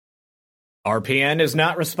RPN is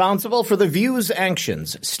not responsible for the views,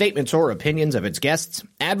 actions, statements, or opinions of its guests,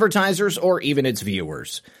 advertisers, or even its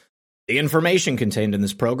viewers. The information contained in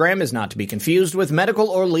this program is not to be confused with medical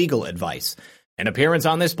or legal advice. An appearance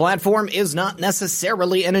on this platform is not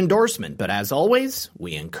necessarily an endorsement, but as always,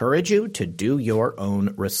 we encourage you to do your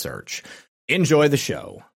own research. Enjoy the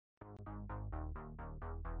show.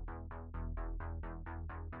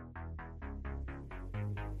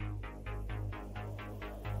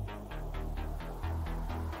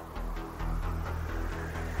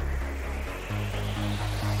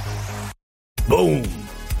 Boom.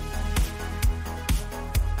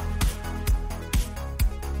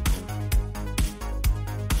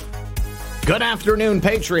 Good afternoon,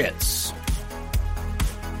 Patriots.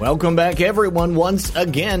 Welcome back, everyone, once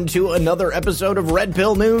again to another episode of Red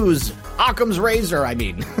Pill News. Occam's razor, I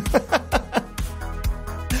mean.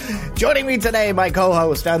 Joining me today, my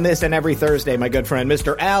co-host on this and every Thursday, my good friend,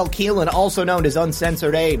 Mr. Al Keelan, also known as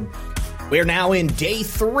Uncensored Abe. We're now in day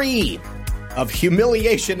 3 of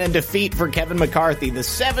humiliation and defeat for Kevin McCarthy, the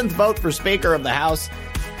 7th vote for Speaker of the House.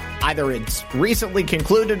 Either it's recently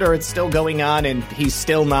concluded or it's still going on and he's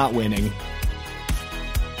still not winning.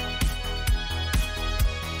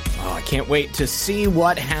 Oh, I can't wait to see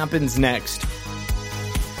what happens next.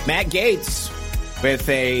 Matt Gaetz with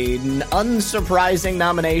an unsurprising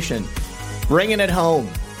nomination, bringing it home.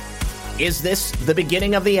 Is this the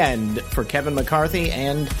beginning of the end for Kevin McCarthy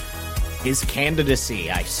and his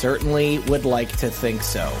candidacy? I certainly would like to think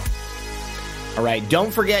so. All right,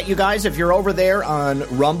 don't forget, you guys, if you're over there on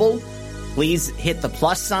Rumble, please hit the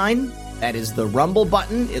plus sign. That is the Rumble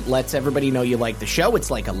button. It lets everybody know you like the show.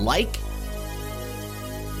 It's like a like.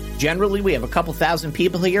 Generally, we have a couple thousand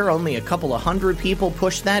people here. Only a couple of hundred people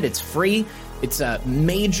push that. It's free. It's a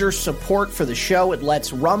major support for the show. It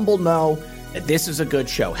lets Rumble know that this is a good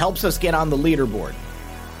show. Helps us get on the leaderboard.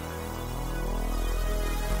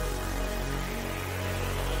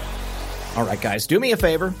 All right, guys, do me a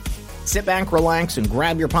favor. Sit back, relax, and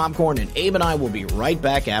grab your popcorn, and Abe and I will be right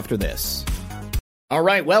back after this. All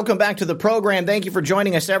right, welcome back to the program. Thank you for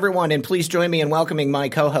joining us, everyone, and please join me in welcoming my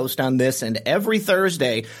co-host on this and every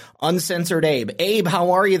Thursday, Uncensored Abe. Abe,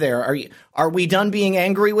 how are you there? Are we done being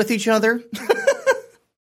angry with each other?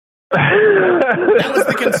 That was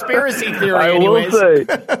the conspiracy theory, anyways. I will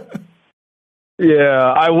say.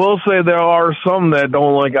 Yeah, I will say there are some that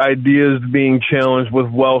don't like ideas being challenged with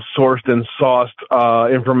well-sourced and sauced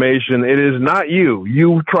information. It is not you.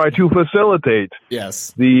 You try to facilitate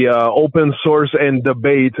the open source and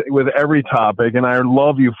debate with every topic, and I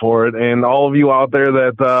love you for it. And all of you out there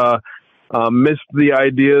that missed the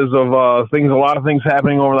ideas of a lot of things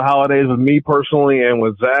happening over the holidays with me personally and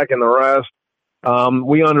with Zach and the rest.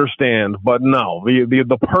 We understand, but no,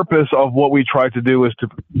 the purpose of what we try to do is to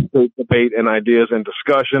debate and ideas and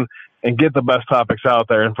discussion and get the best topics out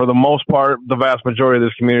there. And for the most part, the vast majority of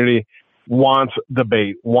this community wants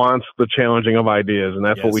debate, wants the challenging of ideas. And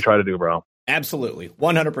that's what we try to do, bro. Absolutely.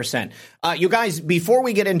 100%. You guys, before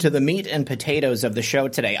we get into the meat and potatoes of the show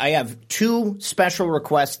today, I have 2 special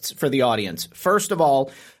requests for the audience. First of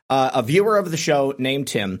all, a viewer of the show named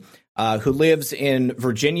Tim, who lives in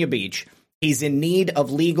Virginia Beach. He's in need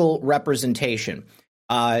of legal representation.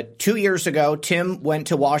 2 years ago, Tim went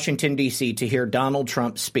to Washington, D.C. to hear Donald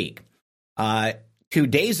Trump speak. 2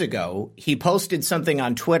 days ago, he posted something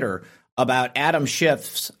on Twitter about Adam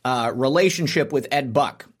Schiff's relationship with Ed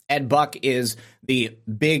Buck. Ed Buck is the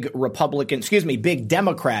big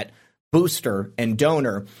Democrat booster and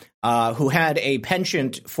donor who had a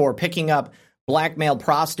penchant for picking up black male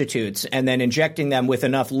prostitutes and then injecting them with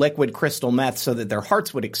enough liquid crystal meth so that their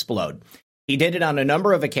hearts would explode. He did it on a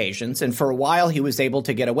number of occasions, and for a while he was able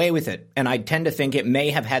to get away with it. And I tend to think it may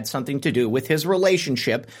have had something to do with his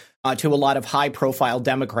relationship to a lot of high-profile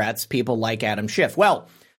Democrats, people like Adam Schiff. Well,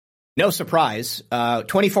 no surprise,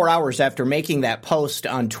 24 hours after making that post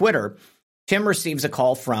on Twitter, Tim receives a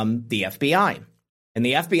call from the FBI. And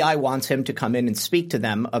the FBI wants him to come in and speak to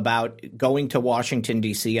them about going to Washington,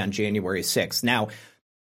 D.C. on January 6th. Now,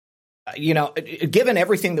 given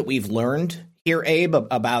everything that we've learned here, Abe,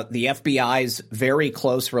 about the FBI's very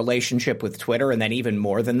close relationship with Twitter, and then even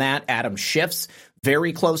more than that, Adam Schiff's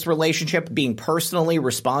very close relationship, being personally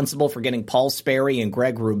responsible for getting Paul Sperry and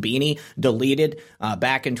Greg Rubini deleted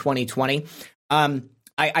back in 2020.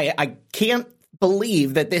 I can't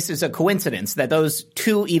believe that this is a coincidence, that those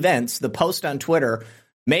 2 events, the post on Twitter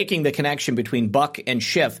making the connection between Buck and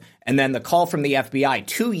Schiff, and then the call from the FBI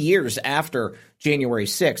 2 years after January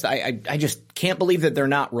 6th. I just can't believe that they're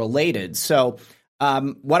not related. So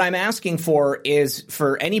what I'm asking for is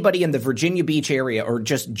for anybody in the Virginia Beach area or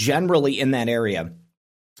just generally in that area,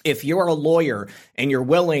 if you're a lawyer and you're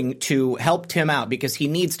willing to help Tim out, because he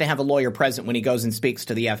needs to have a lawyer present when he goes and speaks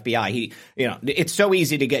to the FBI. It's so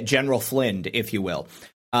easy to get General Flynn, if you will.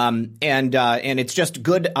 And it's just a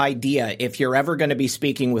good idea if you're ever going to be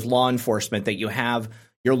speaking with law enforcement that you have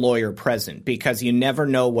your lawyer present, because you never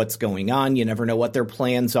know what's going on. You never know what their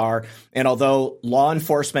plans are. And although law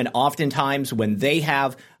enforcement oftentimes, when they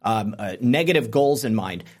have negative goals in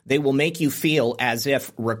mind, they will make you feel as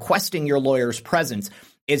if requesting your lawyer's presence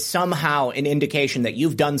is somehow an indication that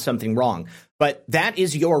you've done something wrong. But that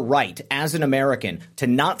is your right as an American to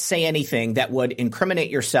not say anything that would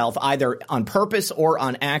incriminate yourself either on purpose or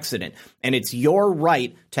on accident. And it's your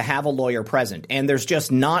right to have a lawyer present. And there's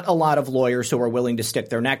just not a lot of lawyers who are willing to stick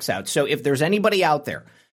their necks out. So if there's anybody out there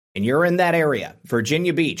and you're in that area,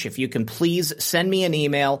 Virginia Beach, if you can please send me an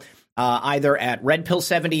email either at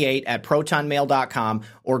redpill78@protonmail.com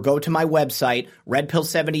or go to my website,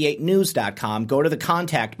 redpill78news.com, go to the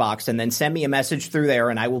contact box and then send me a message through there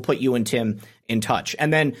and I will put you and Tim in touch.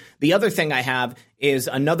 And then the other thing I have is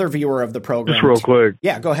another viewer of the program. Just real quick.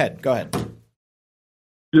 Yeah, go ahead.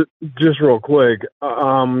 Just real quick.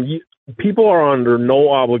 People are under no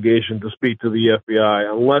obligation to speak to the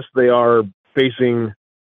FBI unless they are facing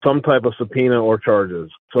some type of subpoena or charges.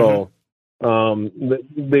 So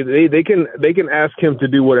they can ask him to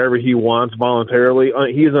do whatever he wants voluntarily.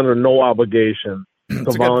 He is under no obligation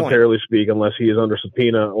to voluntarily speak unless he is under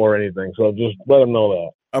subpoena or anything. So just let him know that.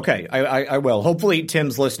 Okay, I will. Hopefully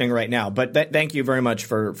Tim's listening right now, but thank you very much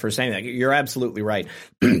for saying that. You're absolutely right.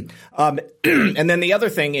 And then the other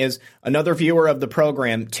thing is another viewer of the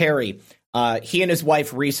program, Terry, he and his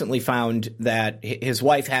wife recently found that his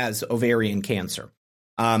wife has ovarian cancer.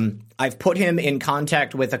 I've put him in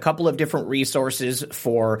contact with a couple of different resources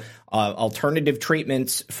for alternative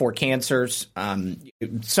treatments for cancers,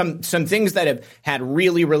 some things that have had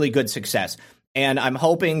really, really good success. And I'm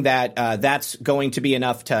hoping that that's going to be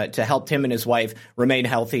enough to help Tim and his wife remain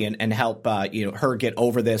healthy and help her get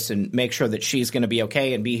over this and make sure that she's going to be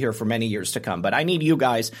okay and be here for many years to come. But I need you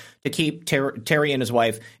guys to keep Terry and his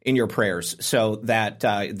wife in your prayers so that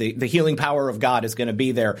the healing power of God is going to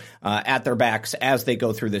be there at their backs as they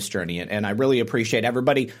go through this journey. And I really appreciate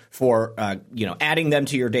everybody for adding them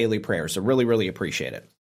to your daily prayers. I really, really appreciate it.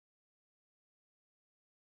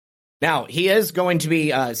 Now, he is going to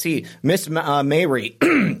be, Miss Mary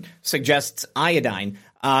suggests iodine.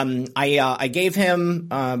 I gave him,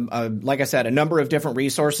 like I said, a number of different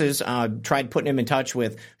resources, tried putting him in touch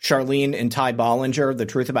with Charlene and Ty Bollinger, The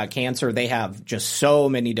Truth About Cancer. They have just so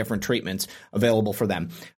many different treatments available for them.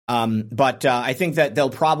 But I think that they'll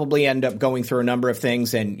probably end up going through a number of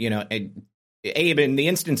things. And, Abe, in the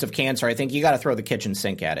instance of cancer, I think you got to throw the kitchen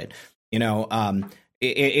sink at it.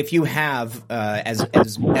 If you have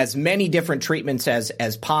as many different treatments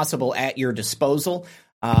as possible at your disposal,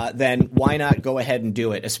 then why not go ahead and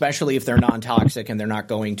do it, especially if they're non-toxic and they're not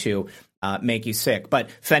going to make you sick. But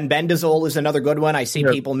fenbendazole is another good one. I see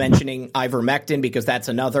people mentioning ivermectin because that's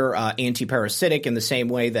another antiparasitic in the same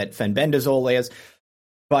way that fenbendazole is.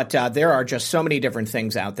 But there are just so many different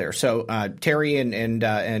things out there. So Terry and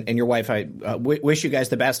your wife, I wish you guys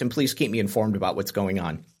the best, and please keep me informed about what's going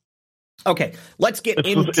on. Okay, let's get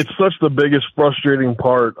into. It's such the biggest frustrating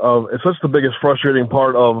part of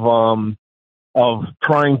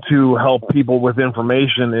trying to help people with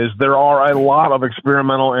information is there are a lot of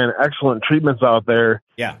experimental and excellent treatments out there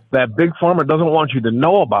that Big Pharma doesn't want you to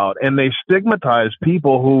know about, and they stigmatize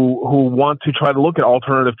people who want to try to look at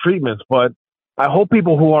alternative treatments. But I hope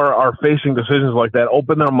people who are facing decisions like that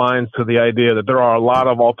open their minds to the idea that there are a lot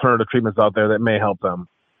of alternative treatments out there that may help them.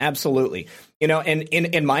 Absolutely. And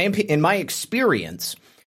in my experience,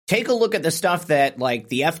 take a look at the stuff that like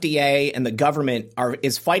the FDA and the government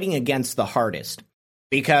is fighting against the hardest,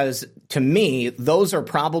 because to me, those are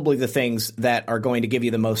probably the things that are going to give you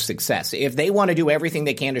the most success. If they want to do everything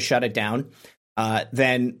they can to shut it down,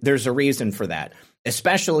 then there's a reason for that.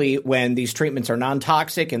 Especially when these treatments are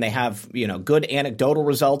non-toxic and they have, good anecdotal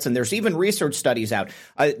results. And there's even research studies out.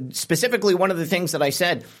 Specifically, one of the things that I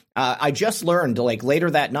said, I just learned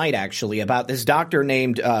later that night, actually, about this doctor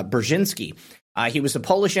named Brzezinski. He was a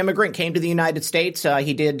Polish immigrant, came to the United States.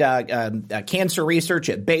 He did cancer research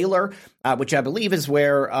at Baylor, which I believe is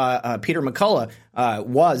where Peter McCullough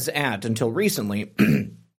was at until recently.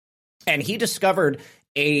 And he discovered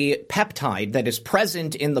a peptide that is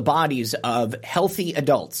present in the bodies of healthy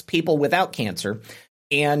adults, people without cancer,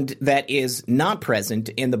 and that is not present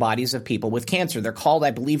in the bodies of people with cancer. They're called,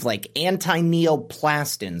 I believe,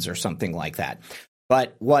 anti-neoplastins or something like that.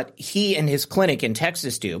 But what he and his clinic in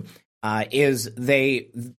Texas do is they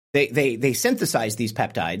synthesize these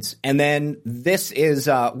peptides, and then this is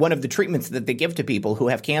one of the treatments that they give to people who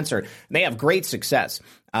have cancer. And they have great success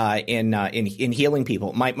in healing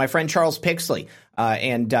people. My friend Charles Pixley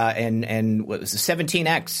and what was it,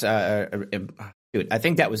 17X? Dude, I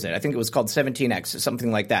think that was it. I think it was called 17X,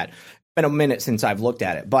 something like that. It's been a minute since I've looked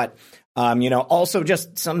at it, but also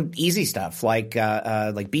just some easy stuff like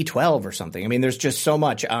B12 or something. I mean, there's just so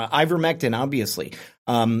much. Ivermectin, obviously.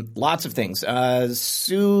 Lots of things.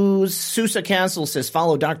 Sousa Castle says,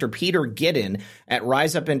 follow Dr. Peter Giddin at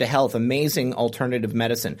Rise Up Into Health, amazing alternative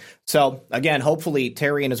medicine. So, again, hopefully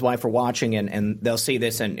Terry and his wife are watching and they'll see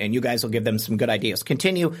this and you guys will give them some good ideas.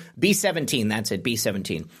 Continue. B17, that's it,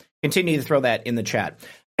 B17. Continue to throw that in the chat.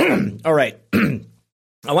 All right.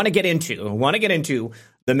 I want to get into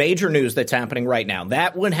the major news that's happening right now.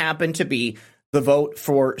 That would happen to be the vote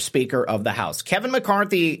for Speaker of the House. Kevin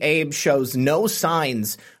McCarthy, Abe, shows no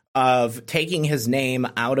signs of taking his name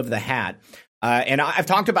out of the hat. And I've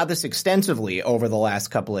talked about this extensively over the last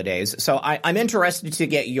couple of days. So I'm interested to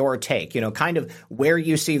get your take, kind of where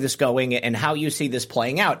you see this going and how you see this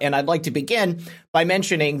playing out. And I'd like to begin by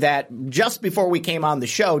mentioning that just before we came on the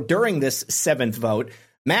show, during this seventh vote,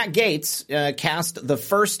 Matt Gaetz cast the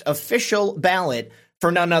first official ballot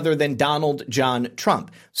for none other than Donald John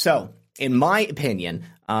Trump. So, in my opinion,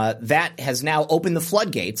 that has now opened the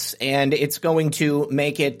floodgates, and it's going to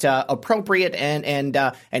make it appropriate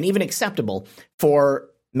and even acceptable for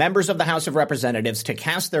members of the House of Representatives to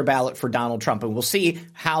cast their ballot for Donald Trump. And we'll see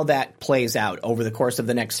how that plays out over the course of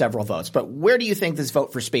the next several votes. But where do you think this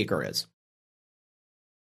vote for Speaker is?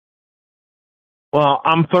 Well,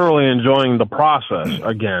 I'm thoroughly enjoying the process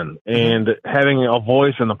again and having a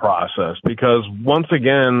voice in the process because once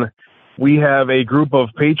again, we have a group of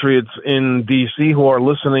patriots in D.C. who are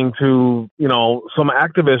listening to, some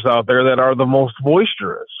activists out there that are the most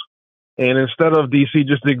boisterous. And instead of D.C.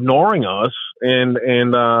 just ignoring us and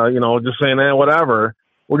just saying, whatever,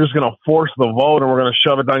 we're just going to force the vote and we're going to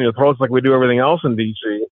shove it down your throats like we do everything else in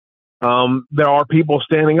D.C. There are people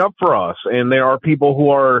standing up for us, and there are people who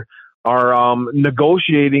are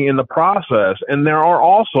negotiating in the process. And there are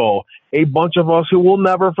also a bunch of us who will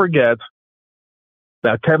never forget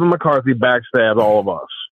that Kevin McCarthy backstabbed all of us.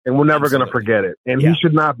 And we're never going to forget it. And he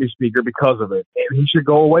should not be Speaker because of it. And he should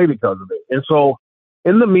go away because of it. And so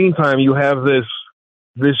in the meantime, you have this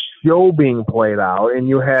show being played out, and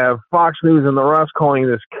you have Fox News and the rest calling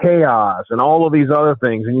this chaos and all of these other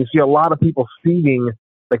things. And you see a lot of people feeding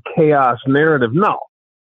the chaos narrative. No.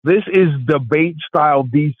 This is debate-style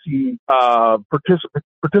D.C.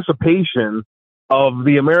 Participation of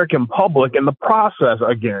the American public in the process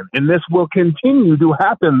again. And this will continue to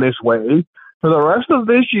happen this way for the rest of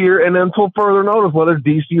this year and until further notice, whether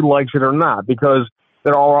D.C. likes it or not, because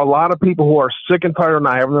there are a lot of people who are sick and tired of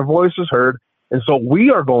not having their voices heard. And so we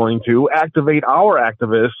are going to activate our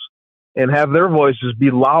activists and have their voices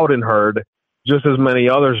be loud and heard just as many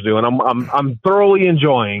others do. And I'm thoroughly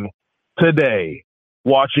enjoying today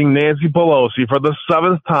watching Nancy Pelosi for the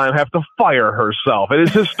seventh time have to fire herself. It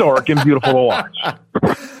is historic and beautiful to watch.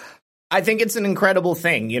 I think it's an incredible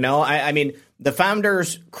thing. I mean, the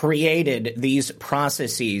founders created these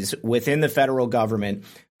processes within the federal government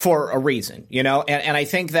for a reason, and I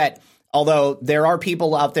think that although there are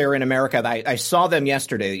people out there in America, that I saw them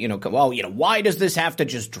yesterday, why does this have to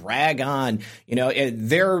just drag on?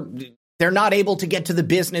 They're not able to get to the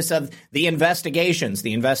business of the investigations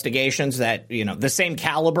that, the same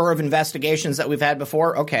caliber of investigations that we've had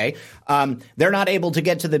before. Okay. They're not able to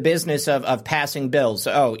get to the business of passing bills.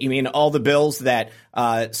 Oh, you mean all the bills that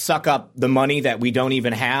suck up the money that we don't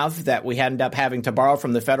even have, that we end up having to borrow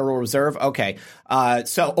from the Federal Reserve? Okay.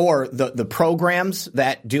 Or the programs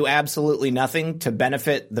that do absolutely nothing to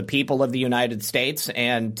benefit the people of the United States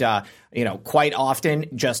and, quite often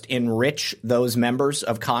just enrich those members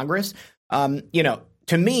of Congress.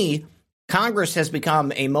 To me, Congress has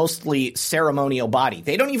become a mostly ceremonial body.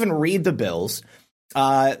 They don't even read the bills.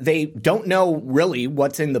 They don't know really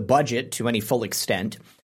what's in the budget to any full extent.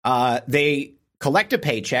 They collect a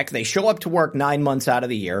paycheck. They show up to work 9 months out of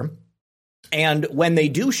the year. And when they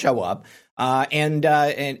do show up, and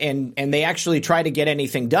they actually try to get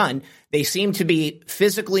anything done, they seem to be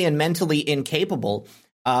physically and mentally incapable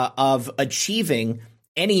of achieving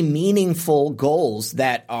any meaningful goals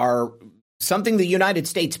that are something the United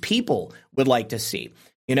States people would like to see.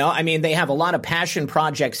 They have a lot of passion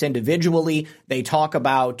projects individually. They talk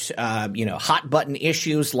about, hot button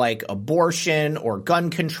issues like abortion or gun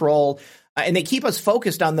control. And they keep us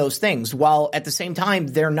focused on those things while at the same time,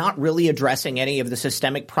 they're not really addressing any of the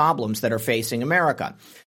systemic problems that are facing America.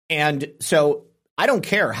 And so I don't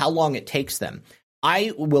care how long it takes them.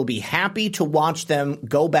 I will be happy to watch them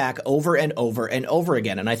go back over and over and over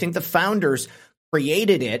again. And I think the founders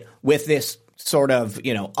created it with this sort of,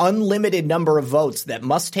 unlimited number of votes that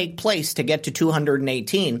must take place to get to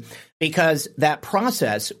 218, because that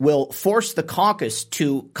process will force the caucus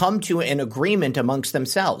to come to an agreement amongst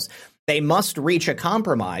themselves. They must reach a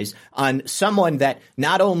compromise on someone that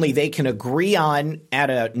not only they can agree on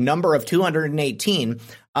at a number of 218,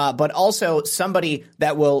 but also somebody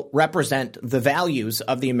that will represent the values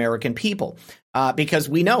of the American people. Because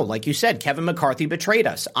we know, like you said, Kevin McCarthy betrayed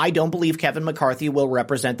us. I don't believe Kevin McCarthy will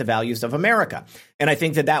represent the values of America. And I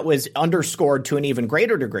think that was underscored to an even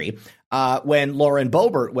greater degree when Lauren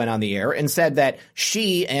Boebert went on the air and said that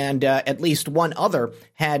she and at least one other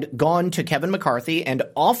had gone to Kevin McCarthy and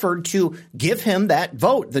offered to give him that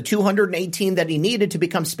vote, the 218 that he needed to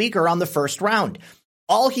become speaker on the first round.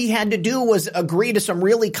 All he had to do was agree to some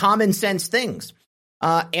really common sense things.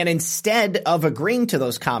 And instead of agreeing to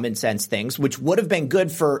those common sense things, which would have been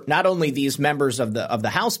good for not only these members of the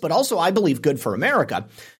House, but also, I believe, good for America,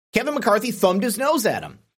 Kevin McCarthy thumbed his nose at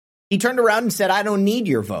him. He turned around and said, I don't need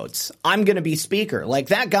your votes. I'm going to be speaker. Like,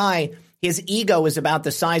 that guy, his ego is about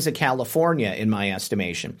the size of California, in my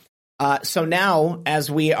estimation. So now, as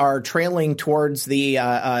we are trailing towards the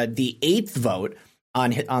eighth vote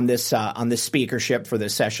on this speakership for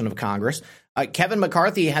this session of Congress, Kevin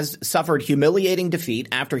McCarthy has suffered humiliating defeat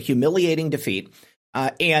after humiliating defeat,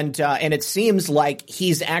 and it seems like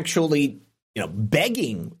he's actually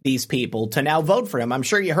begging these people to now vote for him. I'm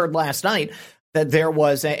sure you heard last night that there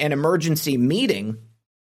was an emergency meeting,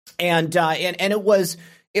 and it was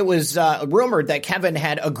rumored that Kevin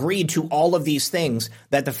had agreed to all of these things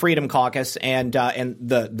that the Freedom Caucus and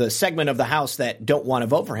the segment of the House that don't want to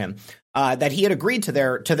vote for him, that he had agreed to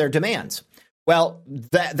their demands. Well,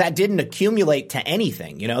 that didn't accumulate to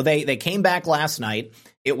anything. They came back last night.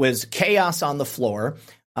 It was chaos on the floor.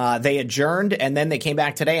 They adjourned, and then they came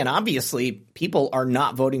back today. And obviously, people are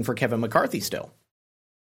not voting for Kevin McCarthy still.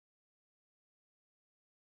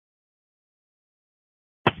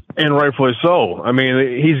 And rightfully so. I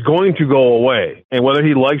mean, he's going to go away. And whether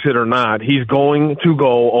he likes it or not, he's going to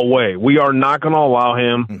go away. We are not going to allow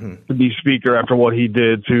him to be speaker after what he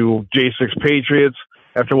did to J6 Patriots,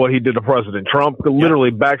 after what he did to President Trump.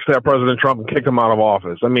 Literally backstab President Trump and kick him out of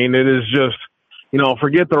office. I mean, it is just,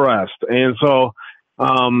 forget the rest. And so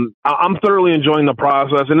I'm thoroughly enjoying the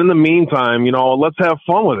process. And in the meantime, let's have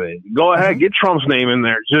fun with it. Go ahead, get Trump's name in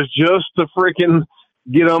there. Just to freaking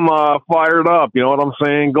get him fired up. You know what I'm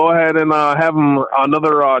saying? Go ahead and have him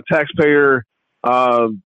another taxpayer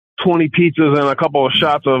 20 pizzas and a couple of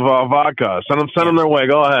shots of vodka. Send them their way.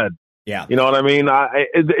 Go ahead. Yeah. You know what I mean?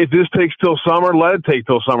 If this takes till summer, let it take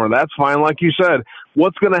till summer. That's fine. Like you said,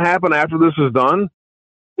 what's going to happen after this is done?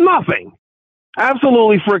 Nothing.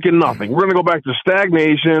 Absolutely freaking nothing. We're going to go back to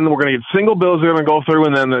stagnation. We're going to get single bills that are going to go through,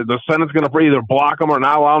 and then the Senate's going to either block them or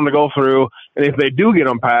not allow them to go through. And if they do get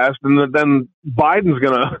them passed, then Biden's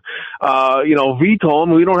going to, veto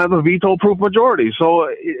them. We don't have a veto-proof majority. So,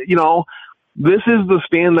 this is the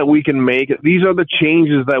stand that we can make. These are the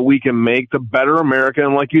changes that we can make to better America.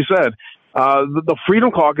 And like you said, the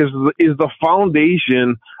Freedom Caucus is the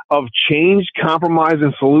foundation of change, compromise,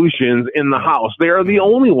 and solutions in the House. They are the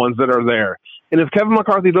only ones that are there. And if Kevin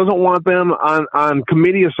McCarthy doesn't want them on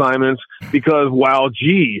committee assignments because,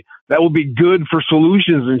 that would be good for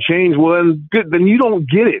solutions and change, well, then you don't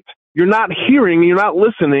get it. You're not hearing, you're not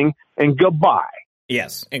listening, and goodbye.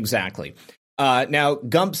 Yes, exactly. Now,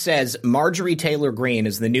 Gump says Marjorie Taylor Greene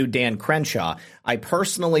is the new Dan Crenshaw. I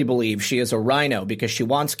personally believe she is a rhino because she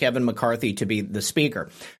wants Kevin McCarthy to be the speaker.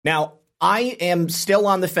 Now, I am still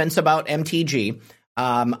on the fence about MTG.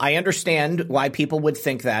 I understand why people would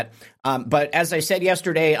think that. But as I said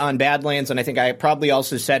yesterday on Badlands, and I think I probably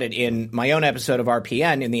also said it in my own episode of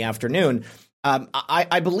RPN in the afternoon,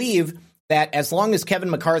 I believe that as long as Kevin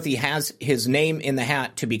McCarthy has his name in the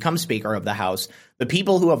hat to become Speaker of the House, the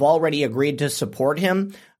people who have already agreed to support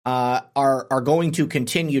him are going to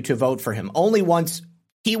continue to vote for him. Only once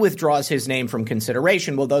he withdraws his name from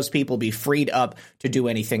consideration will those people be freed up to do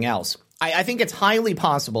anything else. I think it's highly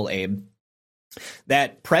possible, Abe,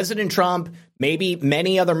 that President Trump, maybe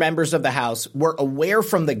many other members of the House, were aware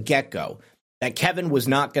from the get-go that Kevin was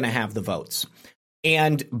not going to have the votes.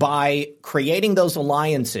 And by creating those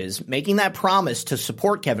alliances, making that promise to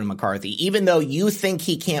support Kevin McCarthy, even though you think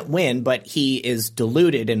he can't win, but he is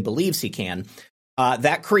deluded and believes he can,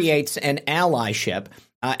 that creates an allyship,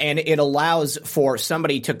 and it allows for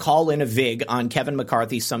somebody to call in a VIG on Kevin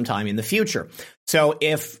McCarthy sometime in the future. So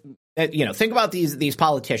if think about these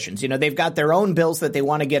politicians. They've got their own bills that they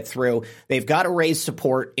want to get through. They've got to raise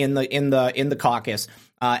support in the caucus,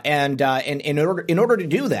 and in order to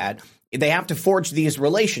do that, they have to forge these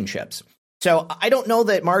relationships. So I don't know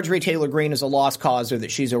that Marjorie Taylor Greene is a lost cause or that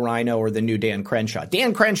she's a rhino or the new Dan Crenshaw.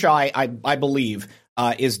 Dan Crenshaw, I believe,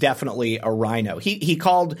 is definitely a rhino. He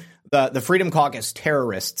called the Freedom Caucus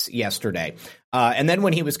terrorists yesterday. And then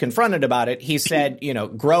when he was confronted about it, he said,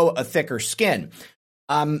 grow a thicker skin.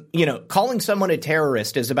 Calling someone a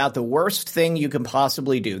terrorist is about the worst thing you can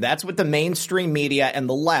possibly do. That's what the mainstream media and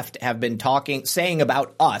the left have been saying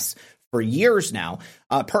about us for years now.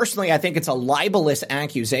 Personally, I think it's a libelous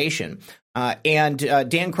accusation. And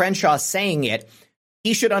Dan Crenshaw saying it,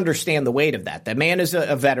 he should understand the weight of that. The man is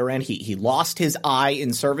a veteran. He lost his eye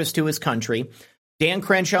in service to his country. Dan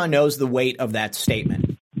Crenshaw knows the weight of that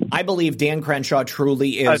statement. I believe Dan Crenshaw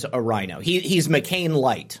truly is a rhino. He's McCain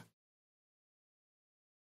light.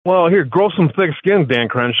 Well, here, grow some thick skin, Dan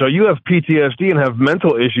Crenshaw. You have PTSD and have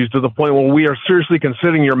mental issues to the point where we are seriously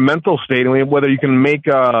considering your mental state and whether you can make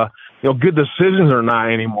good decisions or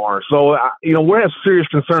not anymore. So, we have serious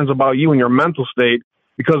concerns about you and your mental state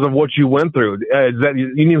because of what you went through. That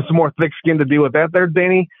you need some more thick skin to deal with that there,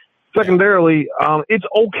 Danny? Secondarily, it's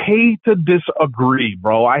okay to disagree,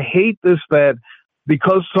 bro. I hate this that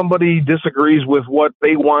because somebody disagrees with what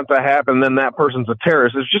they want to happen, then that person's a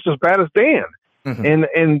terrorist. It's just as bad as Dan. Mm-hmm.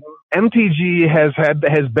 And MTG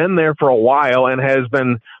has been there for a while and has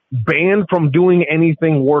been banned from doing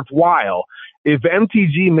anything worthwhile. If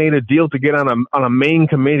MTG made a deal to get on a main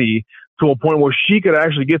committee to a point where she could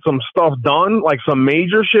actually get some stuff done, like some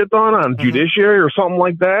major shit done on mm-hmm. judiciary or something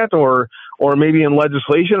like that, or maybe in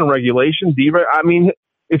legislation and regulation,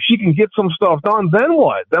 if she can get some stuff done, then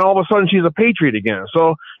what? Then all of a sudden she's a patriot again.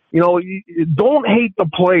 So, don't hate the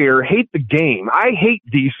player, hate the game. I hate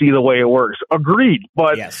DC the way it works. Agreed.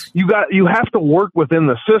 But yes. You have to work within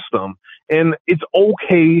the system, and it's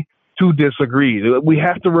okay to disagree. We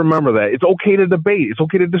have to remember that. It's okay to debate. It's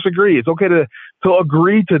okay to disagree. It's okay to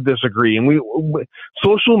agree to disagree. And we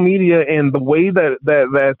social media and the way that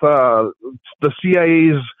the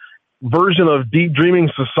CIA's version of deep dreaming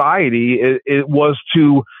society it was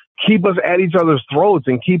to keep us at each other's throats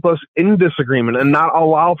and keep us in disagreement and not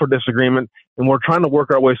allow for disagreement. And we're trying to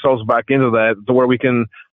work our way selves back into that to where we can,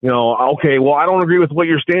 okay, well, I don't agree with what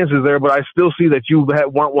your stance is there, but I still see that you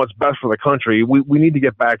want what's best for the country. We need to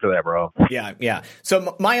get back to that, bro. Yeah.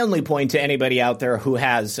 So my only point to anybody out there who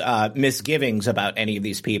has misgivings about any of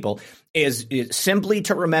these people is simply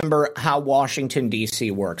to remember how Washington,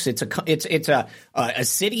 D.C. works. It's a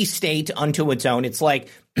city state unto its own. It's like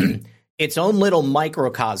its own little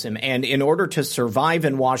microcosm. And in order to survive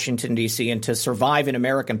in Washington, D.C. and to survive in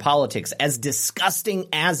American politics, as disgusting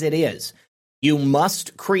as it is, you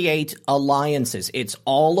must create alliances. It's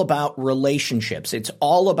all about relationships. It's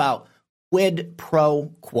all about quid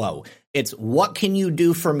pro quo. It's what can you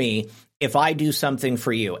do for me if I do something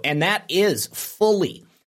for you? And that is fully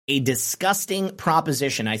a disgusting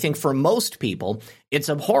proposition. I think for most people, it's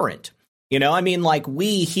abhorrent.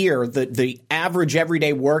 We here, the average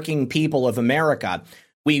everyday working people of America,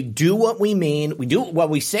 we do what we mean. We do what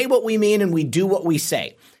we say, what we mean, and we do what we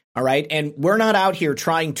say. All right. And we're not out here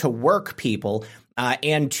trying to work people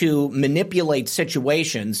and to manipulate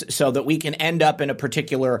situations so that we can end up in a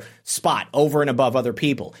particular spot over and above other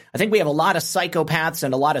people. I think we have a lot of psychopaths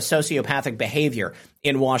and a lot of sociopathic behavior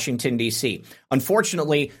in Washington, D.C.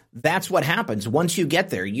 Unfortunately, that's what happens. Once you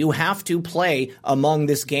get there, you have to play among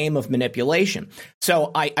this game of manipulation.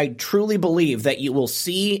 So I truly believe that you will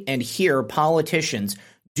see and hear politicians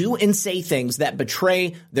do and say things that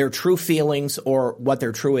betray their true feelings or what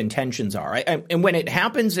their true intentions are. And when it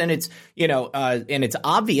happens and it's, and it's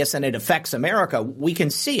obvious and it affects America, we can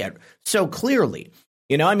see it so clearly.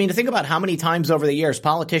 Think about how many times over the years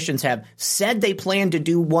politicians have said they plan to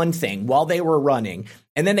do one thing while they were running,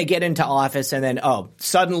 and then they get into office and then,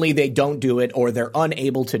 suddenly they don't do it or they're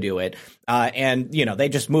unable to do it. And they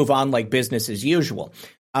just move on like business as usual.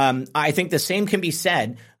 I think the same can be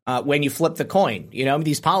said when you flip the coin.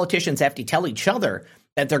 These politicians have to tell each other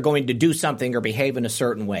that they're going to do something or behave in a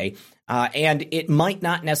certain way. And it might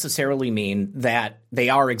not necessarily mean that they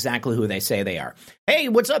are exactly who they say they are. Hey,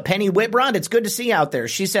 what's up, Penny Whitbrod? It's good to see you out there.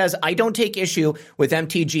 She says, I don't take issue with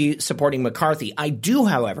MTG supporting McCarthy. I do,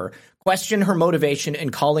 however, question her motivation in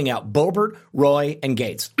calling out Boebert, Roy, and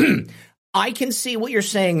Gates. I can see what you're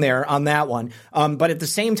saying there on that one. But at the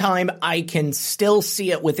same time, I can still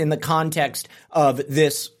see it within the context of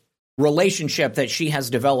this relationship that she has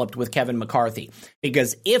developed with Kevin McCarthy.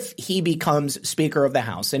 Because if he becomes Speaker of the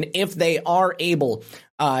House and if they are able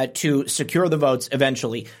to secure the votes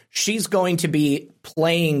eventually, she's going to be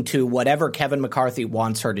playing to whatever Kevin McCarthy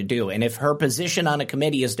wants her to do. And if her position on a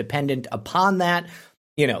committee is dependent upon that,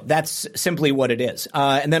 that's simply what it is.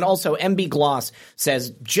 And then also MB Gloss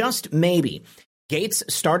says, just maybe, Gates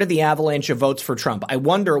started the avalanche of votes for Trump. I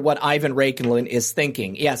wonder what Ivan Raikkonen is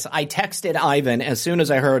thinking. Yes, I texted Ivan as soon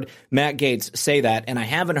as I heard Matt Gaetz say that, and I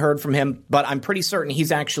haven't heard from him, but I'm pretty certain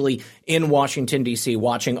he's actually in Washington, D.C.,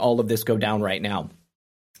 watching all of this go down right now.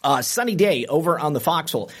 Sunny Day over on the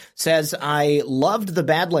Foxhole says, I loved the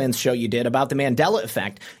Badlands show you did about the Mandela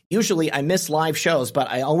effect. Usually I miss live shows, but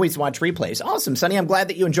I always watch replays. Awesome, Sunny. I'm glad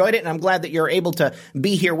that you enjoyed it, and I'm glad that you're able to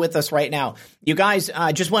be here with us right now. You guys,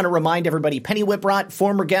 I just want to remind everybody, Penny Whiprott,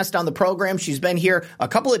 former guest on the program. She's been here a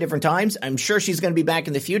couple of different times. I'm sure she's going to be back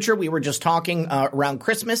in the future. We were just talking around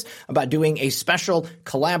Christmas about doing a special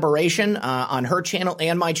collaboration on her channel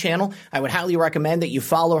and my channel. I would highly recommend that you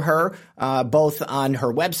follow her both on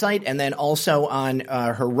her website and then also on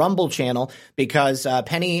her Rumble channel, because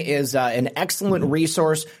Penny is an excellent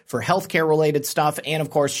resource for healthcare-related stuff, and, of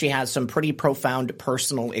course, she has some pretty profound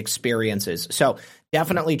personal experiences. So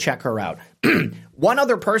definitely check her out. One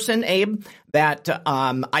other person, Abe, that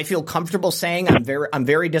I feel comfortable saying I'm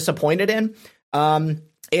very disappointed in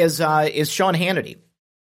is Sean Hannity.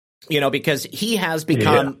 Because he has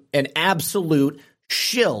become an absolute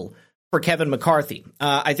shill for Kevin McCarthy.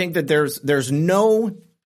 I think that there's no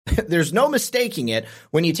mistaking it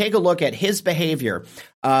when you take a look at his behavior,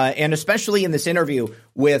 and especially in this interview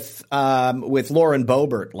with Lauren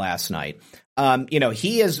Boebert last night.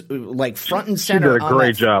 He is like front and center. She did a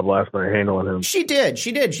great job last night handling him. She did. And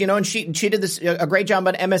she did a great job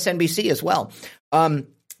on MSNBC as well.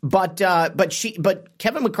 But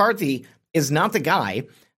Kevin McCarthy is not the guy.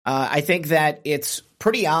 I think that it's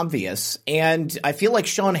pretty obvious, and I feel like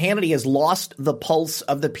Sean Hannity has lost the pulse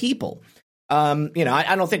of the people.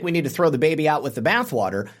 I don't think we need to throw the baby out with the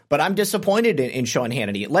bathwater, but I'm disappointed in Sean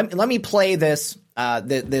Hannity. Let me play this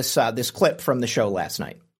this clip from the show last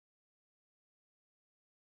night.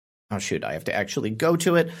 Oh, shoot, I have to actually go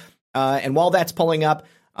to it. And while that's pulling up,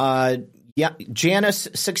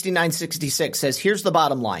 Janice6966 says, here's the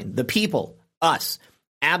bottom line. The people, us,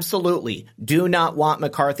 absolutely do not want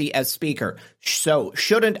McCarthy as speaker. So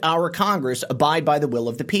shouldn't our Congress abide by the will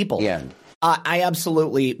of the people? Yeah. I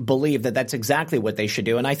absolutely believe that that's exactly what they should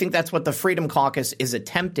do. And I think that's what the Freedom Caucus is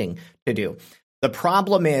attempting to do. The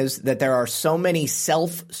problem is that there are so many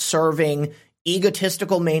self-serving,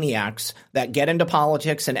 egotistical maniacs that get into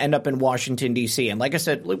politics and end up in Washington, D.C. And like I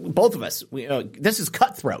said, both of us, this is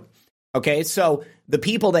cutthroat. Okay, so the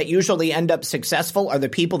people that usually end up successful are the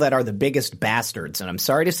people that are the biggest bastards. And I'm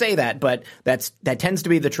sorry to say that, but that tends to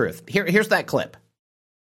be the truth. Here's that clip.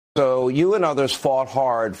 So you and others fought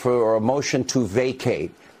hard for a motion to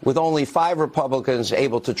vacate, with only 5 Republicans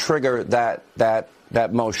able to trigger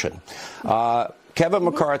that motion. Kevin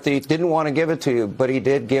McCarthy didn't want to give it to you, but he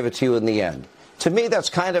did give it to you in the end. To me, that's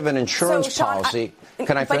kind of an insurance policy.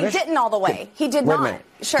 Can I finish? But he didn't all the way. He did not. Wait a minute.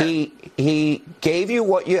 Sure. He gave you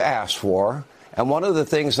what you asked for. And one of the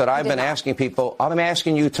things that I've been asking people, I'm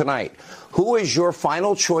asking you tonight, who is your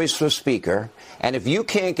final choice for speaker? And if you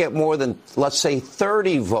can't get more than, let's say,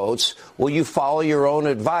 30 votes, will you follow your own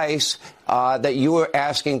advice that you were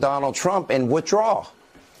asking Donald Trump and withdraw?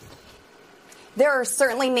 There are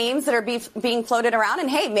certainly names that are being floated around. And,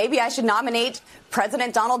 hey, maybe I should nominate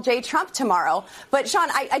President Donald J. Trump tomorrow. But, Sean,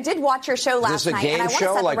 I did watch your show last night. Is this a game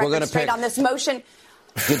show? Like we're going to pick on this motion.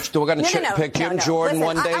 We're going to pick Jim Jordan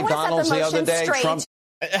one day, Donald's the other day, Trump.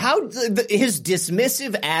 His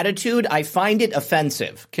dismissive attitude, I find it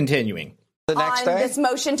offensive. Continuing. The next day? This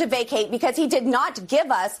motion to vacate, because he did not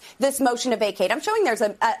give us this motion to vacate. I'm showing there's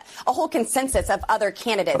a whole consensus of other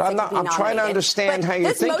candidates. But I'm trying to understand how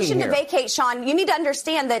you're thinking here. This motion to vacate, Sean, you need to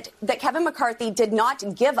understand that Kevin McCarthy did not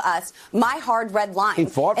give us my hard red line. He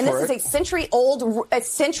fought for it. And this is a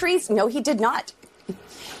centuries. No, he did not.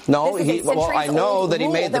 No, I know that he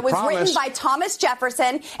made the promise. That was written by Thomas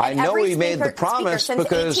Jefferson. I know he made the promise since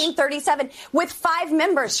because 1837 with 5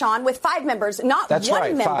 members, Sean, with 5 members, not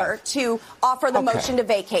one member to offer the motion to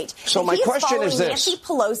vacate. So my question is this: Nancy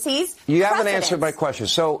Pelosi's you haven't answered my question.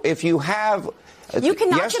 So if you have. You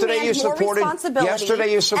cannot yesterday demand more responsibility.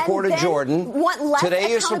 Yesterday you supported Jordan.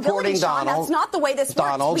 Today you're supporting Sean, Donald. That's not the way this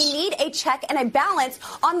works. We need a check and a balance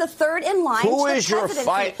on the third in line. Who is your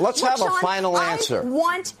Let's have a final answer.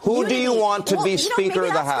 Who do you want to be Speaker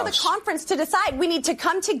of the House? For the conference to decide. We need to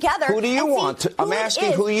come together. Who do you want? I'm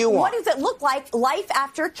asking who you want. What does it look like? Life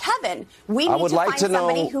after Kevin. We need to find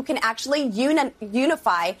somebody who can actually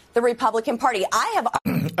unify the Republican Party.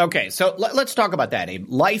 Okay, so let's talk about that, Abe.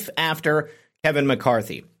 Life after Kevin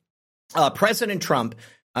McCarthy. President Trump,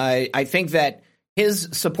 I think that his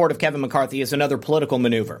support of Kevin McCarthy is another political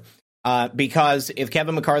maneuver. Because if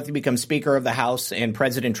Kevin McCarthy becomes Speaker of the House and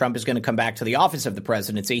President Trump is going to come back to the office of the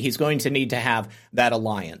presidency, he's going to need to have that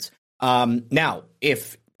alliance. Now,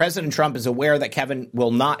 if President Trump is aware that Kevin will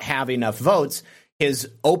not have enough votes, his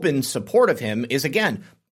open support of him is, again,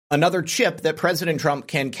 another chip that President Trump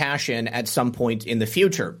can cash in at some point in the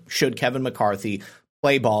future, should Kevin McCarthy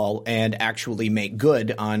play ball and actually make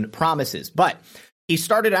good on promises. But he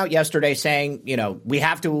started out yesterday saying, we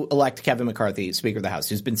have to elect Kevin McCarthy Speaker of the House.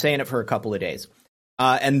 He's been saying it for a couple of days.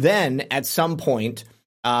 And then at some point,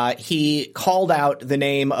 he called out the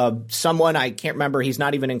name of someone, I can't remember, he's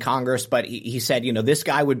not even in Congress, but he said, this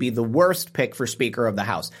guy would be the worst pick for Speaker of the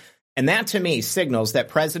House. And that, to me, signals that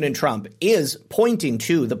President Trump is pointing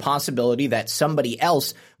to the possibility that somebody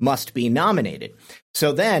else must be nominated.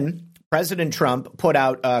 So then President Trump put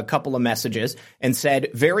out a couple of messages and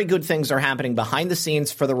said very good things are happening behind the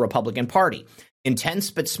scenes for the Republican Party. Intense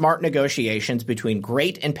but smart negotiations between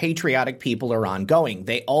great and patriotic people are ongoing.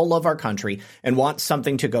 They all love our country and want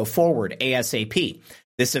something to go forward ASAP.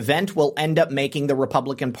 This event will end up making the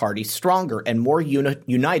Republican Party stronger and more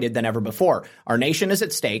united than ever before. Our nation is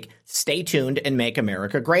at stake. Stay tuned and make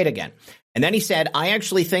America great again. And then he said, I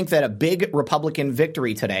actually think that a big Republican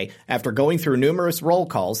victory today, after going through numerous roll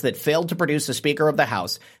calls that failed to produce a Speaker of the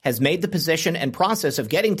House, has made the position and process of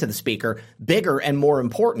getting to the Speaker bigger and more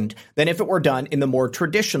important than if it were done in the more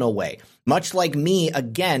traditional way. Much like me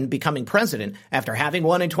again becoming president after having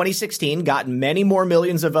won in 2016, gotten many more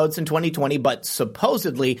millions of votes in 2020, but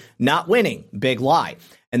supposedly not winning. Big lie.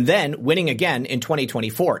 And then winning again in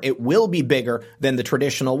 2024. It will be bigger than the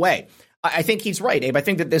traditional way. I think he's right, Abe. I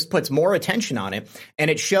think that this puts more attention on it,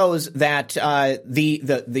 and it shows that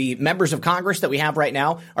the members of Congress that we have right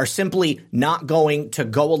now are simply not going to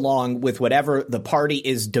go along with whatever the party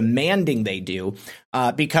is demanding they do,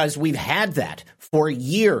 because we've had that for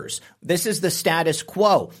years. This is the status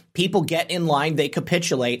quo. People get in line, they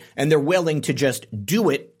capitulate, and they're willing to just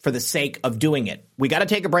do it for the sake of doing it. We got to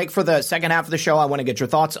take a break for the second half of the show. I want to get your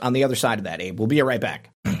thoughts on the other side of that, Abe. We'll be right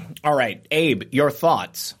back. All right, Abe, your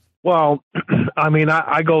thoughts. Well,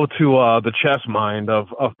 I go to the chess mind of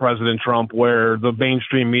President Trump, where the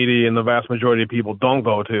mainstream media and the vast majority of people don't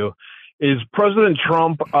go to. Is President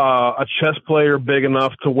Trump a chess player big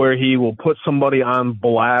enough to where he will put somebody on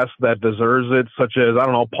blast that deserves it, such as, I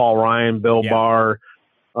don't know, Paul Ryan, Bill Barr,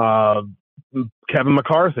 Kevin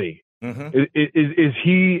McCarthy? Mm-hmm.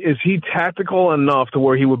 Is he tactical enough to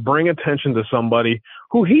where he would bring attention to somebody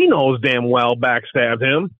who he knows damn well backstabbed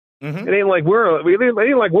him? Mm-hmm. It ain't like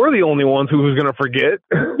we're the only ones who's going to forget.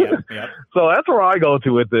 Yep. So that's where I go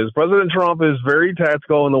to with this. President Trump is very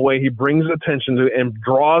tactical in the way he brings attention to and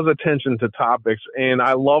draws attention to topics, and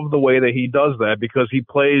I love the way that he does that, because he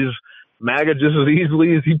plays MAGA just as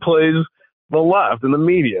easily as he plays the left and the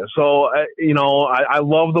media. So I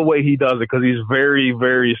love the way he does it, because he's very,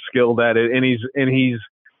 very skilled at it, and he's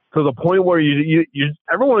to the point where you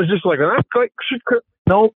everyone is just like,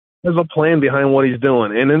 no. There's a plan behind what he's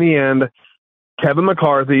doing. And in the end, Kevin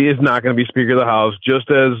McCarthy is not going to be Speaker of the House, just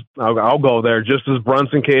as I'll go there, just as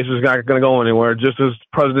Brunson case is not going to go anywhere, just as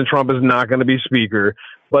President Trump is not going to be Speaker.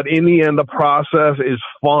 But in the end, the process is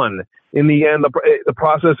fun. In the end, the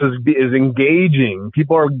process is engaging.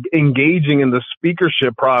 People are engaging in the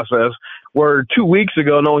speakership process, where 2 weeks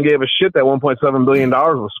ago, no one gave a shit that $1.7 billion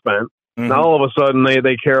was spent. Mm-hmm. Now all of a sudden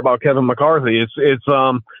they care about Kevin McCarthy.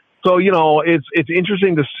 So, it's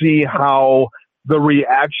interesting to see how the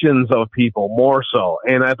reactions of people more so.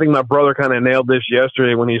 And I think my brother kind of nailed this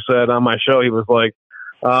yesterday when he said on my show, he was like,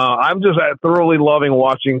 I'm just thoroughly loving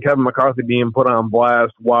watching Kevin McCarthy being put on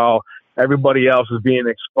blast while everybody else is being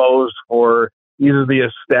exposed for either the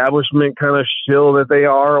establishment kind of shill that they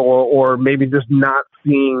are, or maybe just not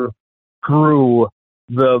seeing through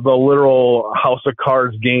the literal House of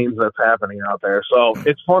Cards games that's happening out there. So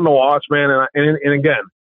it's fun to watch, man. And again,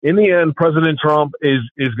 in the end, President Trump is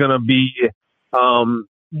going to be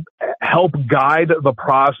help guide the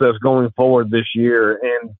process going forward this year,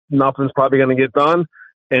 and nothing's probably going to get done,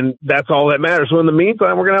 and that's all that matters. So in the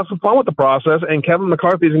meantime, we're going to have some fun with the process, and Kevin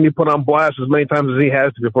McCarthy is going to be put on blast as many times as he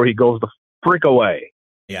has to before he goes the frick away.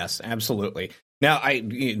 Yes, absolutely. Now,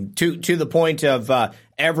 to the point of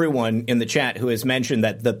everyone in the chat who has mentioned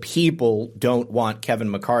that the people don't want Kevin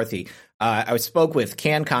McCarthy, I spoke with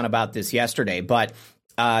CanCon about this yesterday, but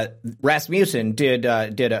Rasmussen did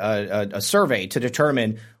a survey to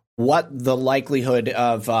determine what the likelihood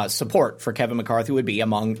of support for Kevin McCarthy would be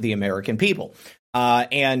among the American people.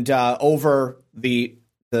 And over the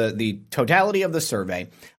the totality of the survey,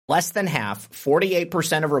 less than half,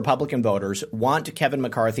 48% of Republican voters want Kevin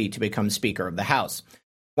McCarthy to become Speaker of the House.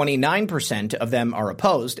 29% of them are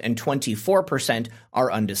opposed, and 24%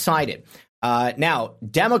 are undecided. Now,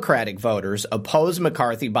 Democratic voters oppose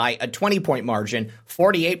McCarthy by a 20-point margin,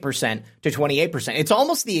 48% to 28%. It's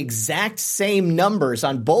almost the exact same numbers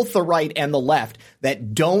on both the right and the left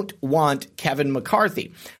that don't want Kevin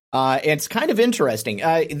McCarthy. It's kind of interesting.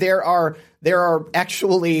 There are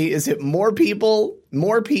actually, is it more people?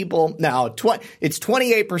 No, it's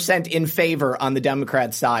 28% in favor on the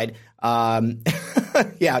Democrat side.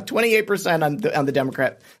 Yeah, 28% on the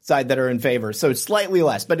Democrat side that are in favor. So it's slightly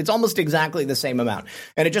less, but it's almost exactly the same amount.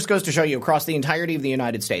 And it just goes to show you across the entirety of the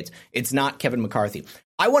United States, it's not Kevin McCarthy.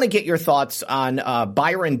 I want to get your thoughts on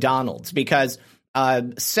Byron Donalds, because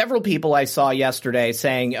several people I saw yesterday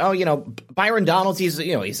saying, oh, Byron Donalds, he's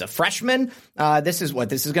a freshman. This is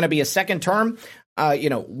going to be a second term.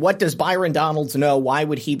 What does Byron Donalds know? Why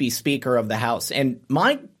would he be Speaker of the House? And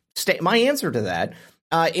my answer to that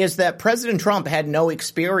is that President Trump had no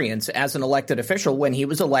experience as an elected official when he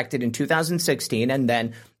was elected in 2016. And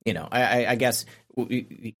then, I guess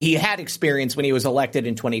he had experience when he was elected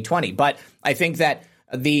in 2020. But I think that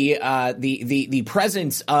the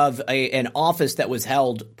presence of an office that was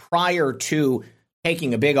held prior to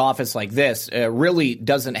taking a big office like this really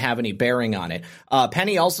doesn't have any bearing on it.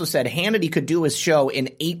 Penny also said Hannity could do his show in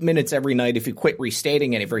 8 minutes every night if he quit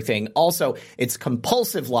restating everything. Also, it's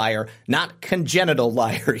compulsive liar, not congenital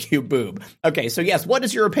liar, you boob. Okay, so yes, what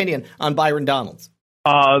is your opinion on Byron Donalds?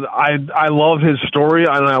 I love his story,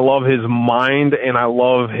 and I love his mind, and I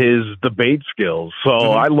love his debate skills.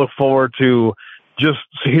 So I look forward to just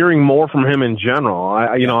hearing more from him in general.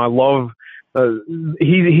 I love.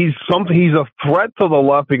 He's a threat to the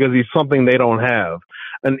left because he's something they don't have.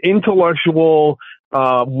 An intellectual,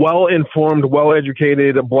 well-informed,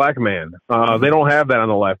 well-educated black man. They don't have that on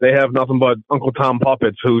the left. They have nothing but Uncle Tom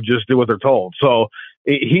puppets who just do what they're told. So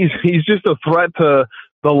he's just a threat to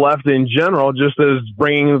the left in general, just as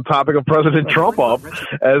bringing the topic of President Trump up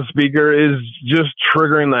as Speaker is just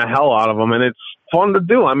triggering the hell out of him. And it's fun to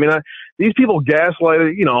do. I mean, these people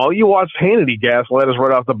gaslight, you watched Hannity gaslight us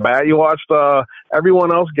right off the bat. You watched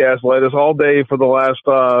everyone else gaslight us all day for the last,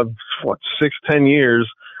 6-10 years.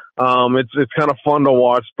 It's kind of fun to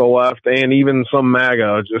watch the left and even some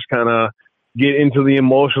MAGA just kind of get into the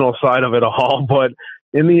emotional side of it all. But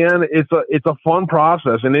in the end, it's a fun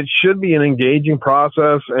process, and it should be an engaging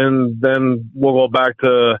process. And then we'll go back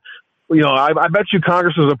to, I bet you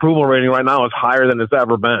Congress's approval rating right now is higher than it's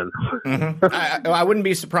ever been. I wouldn't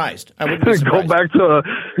be surprised. Go back to a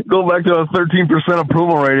 13%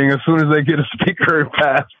 approval rating as soon as they get a speaker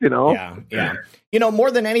passed. Yeah.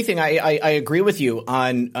 More than anything, I agree with you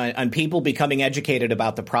on people becoming educated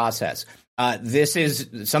about the process. This is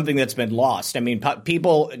something that's been lost. I mean,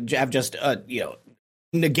 people have just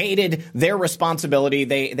negated their responsibility.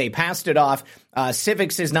 They passed it off.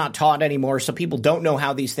 Civics is not taught anymore, so people don't know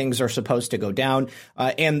how these things are supposed to go down.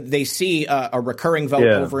 And they see a recurring vote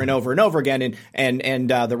over and over and over again, and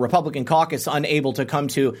the Republican caucus unable to come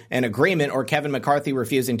to an agreement, or Kevin McCarthy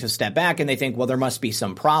refusing to step back, and they think, well, there must be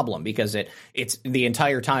some problem because it's the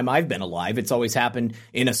entire time I've been alive, it's always happened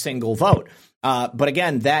in a single vote. But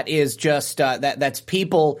again, that is just that's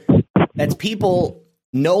people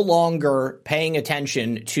no longer paying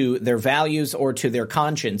attention to their values or to their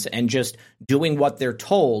conscience and just doing what they're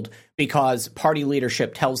told because party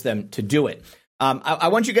leadership tells them to do it. I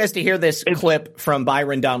want you guys to hear this clip from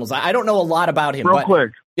Byron Donalds. I don't know a lot about him. Real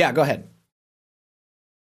quick. Yeah, go ahead.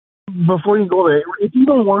 Before you go there, it's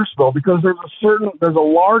even worse, though, because there's a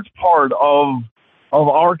large part of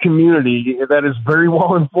our community that is very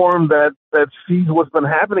well informed that sees what's been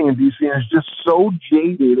happening in DC and is just so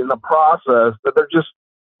jaded in the process that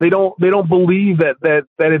they don't believe that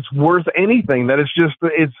it's worth anything, that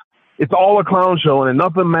it's all a clown show and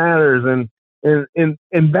nothing matters, and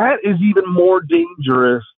that is even more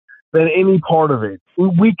dangerous than any part of it.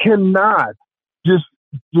 We cannot just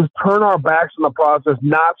turn our backs on the process,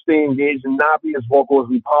 not stay engaged, and not be as vocal as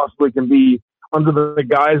we possibly can be under the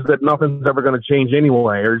guise that nothing's ever going to change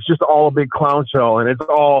anyway, or it's just all a big clown show and it's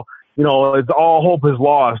all hope is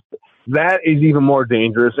lost. That is even more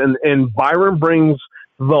dangerous. And Byron brings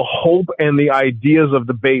the hope and the ideas of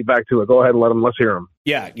debate back to it. Go ahead and let's hear him.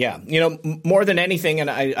 Yeah. More than anything, and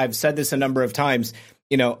I've said this a number of times,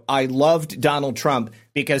 I loved Donald Trump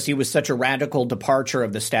because he was such a radical departure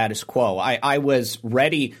of the status quo. I was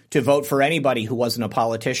ready to vote for anybody who wasn't a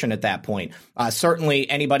politician at that point. Certainly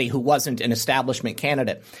anybody who wasn't an establishment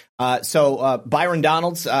candidate. So Byron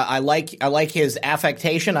Donalds, I like his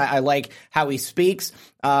affectation. I like how he speaks.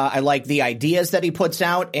 I like the ideas that he puts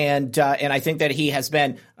out, and I think that he has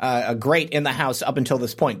been great in the House up until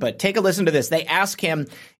this point. But take a listen to this. They ask him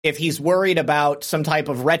if he's worried about some type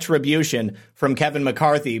of retribution from Kevin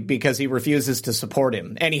McCarthy because he refuses to support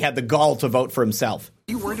him, and he had the gall to vote for himself.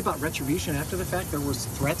 Are you worried about retribution after the fact? There was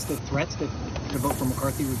threats that to vote for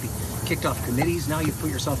McCarthy would be kicked off committees. Now you've put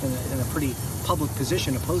yourself in a pretty public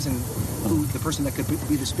position opposing the person that could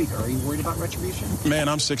be the speaker. Are you worried about retribution? Man,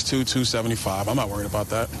 I'm 6'2", 275. I'm not worried about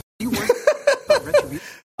that. Are you worried about retribution?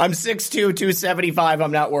 I'm 6'2", 275.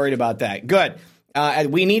 I'm not worried about that. Good.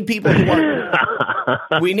 We need people who are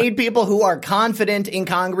we need people who are confident in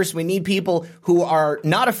Congress. We need people who are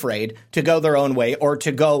not afraid to go their own way or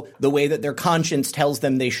to go the way that their conscience tells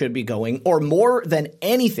them they should be going, or more than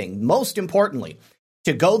anything, most importantly,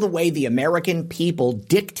 to go the way the American people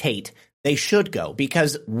dictate they should go,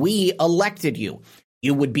 because we elected you.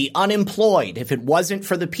 You would be unemployed if it wasn't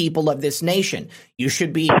for the people of this nation. You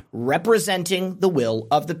should be representing the will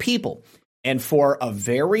of the people. And for a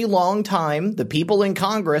very long time, the people in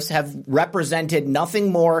Congress have represented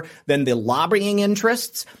nothing more than the lobbying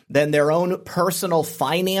interests, than their own personal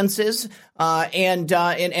finances, and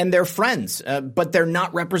their friends. But they're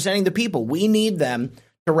not representing the people. We need them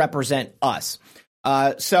to represent us.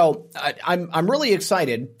 So I'm really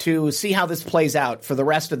excited to see how this plays out for the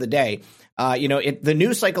rest of the day. The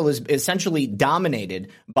news cycle is essentially dominated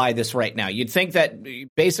by this right now. You'd think that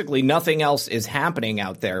basically nothing else is happening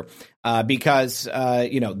out there because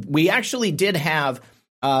we actually did have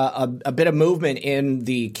a bit of movement in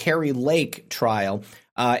the Kari Lake trial.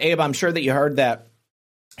 Abe, I'm sure that you heard that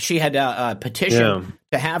she had a petition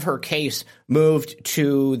to have her case moved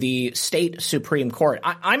to the state Supreme Court.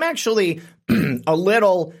 I'm actually a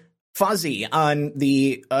little fuzzy on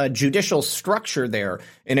the judicial structure there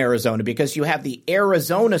in Arizona, because you have the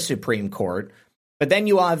Arizona Supreme Court, but then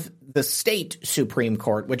you have the state Supreme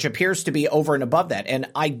Court, which appears to be over and above that. And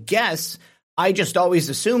I guess I just always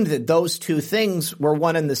assumed that those two things were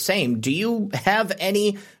one and the same. Do you have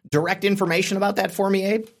any direct information about that for me,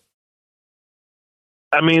 Abe?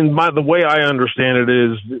 I mean, the way I understand it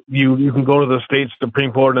is you can go to the state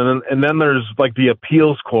Supreme Court, and then there's like the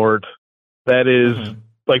appeals court that is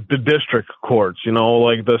like the district courts,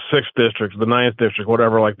 like the 6th district, the 9th district,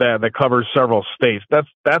 whatever, like that covers several states. That's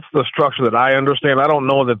the structure that I understand. I don't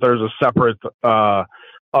know that there's a separate other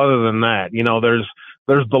than that.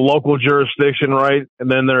 There's the local jurisdiction, right?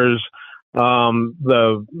 And then there's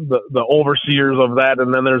the overseers of that,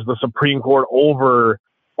 and then there's the Supreme Court over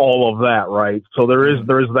all of that, right? So there is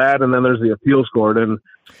that, and then there's the appeals court, and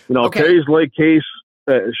Kari's Lake case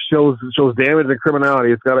shows damage and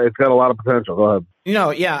criminality. It's got a lot of potential. Go ahead.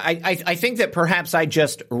 I think that perhaps I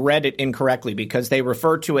just read it incorrectly, because they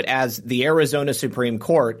refer to it as the Arizona Supreme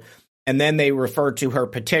Court, and then they refer to her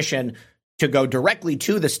petition to go directly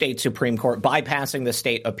to the state Supreme Court, bypassing the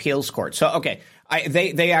state appeals court. So, okay,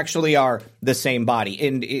 they actually are the same body,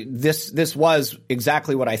 and this was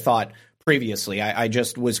exactly what I thought previously. I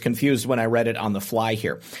just was confused when I read it on the fly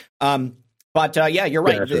here. But you're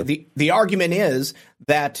right. Gotcha. The argument is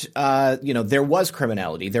that there was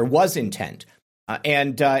criminality, there was intent,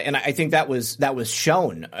 and I think that was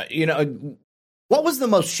shown. What was the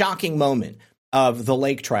most shocking moment of the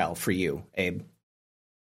Lake trial for you, Abe?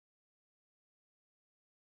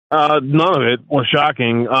 None of it was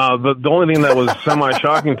shocking. The only thing that was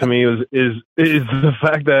semi-shocking to me is the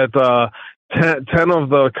fact that 10 of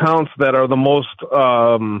the counts that are the most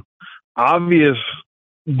obvious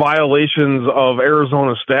violations of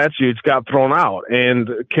Arizona statutes got thrown out, and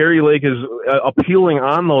Kari Lake is appealing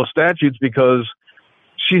on those statutes because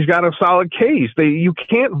she's got a solid case. You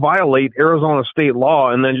can't violate Arizona state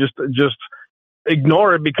law and then just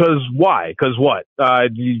ignore it because why? Because what?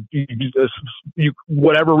 You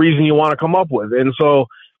whatever reason you want to come up with, and so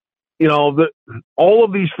all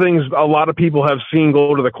of these things a lot of people have seen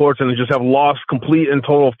go to the courts and just have lost complete and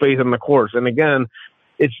total faith in the courts. And again,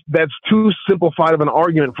 that's too simplified of an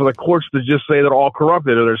argument for the courts to just say they're all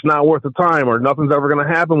corrupted or it's not worth the time or nothing's ever going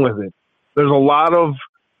to happen with it. There's a lot of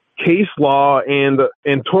case law and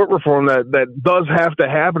tort reform that does have to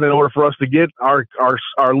happen in order for us to get our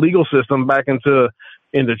legal system back into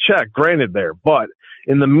check. Granted, but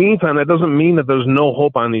in the meantime, that doesn't mean that there's no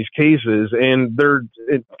hope on these cases. And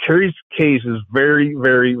Kari's case is very,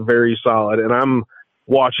 very, very solid, and I'm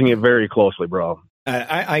watching it very closely, bro.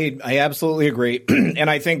 I absolutely agree. And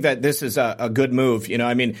I think that this is a good move.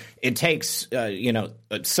 I mean, it takes,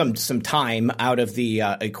 some time out of the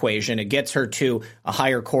equation. It gets her to a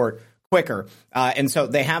higher court quicker. And so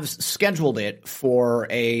they have scheduled it for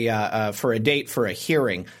a date for a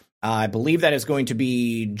hearing. I believe that is going to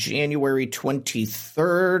be January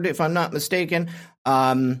 23rd, if I'm not mistaken.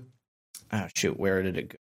 Where did it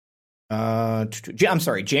go? I'm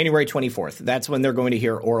sorry, January 24th. That's when they're going to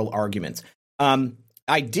hear oral arguments.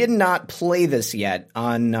 I did not play this yet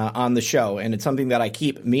on the show, and it's something that I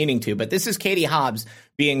keep meaning to. But this is Katie Hobbs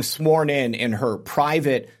being sworn in her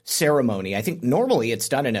private ceremony. I think normally it's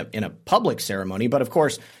done in a public ceremony, but of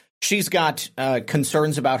course she's got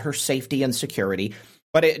concerns about her safety and security.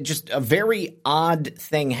 But just a very odd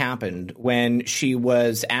thing happened when she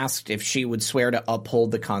was asked if she would swear to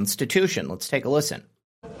uphold the Constitution. Let's take a listen.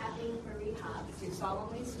 Do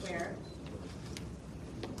solemnly swear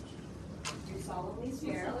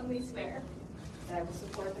that I will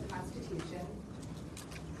support the Constitution.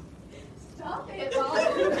 Stop it,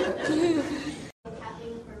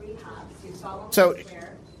 Mom. So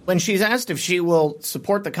when she's asked if she will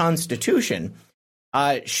support the Constitution,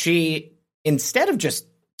 she, instead of just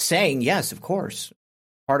saying, yes, of course,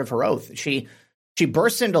 part of her oath, she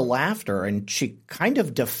bursts into laughter and she kind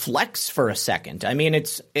of deflects for a second. I mean,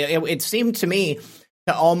 it seemed to me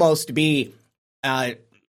to almost be it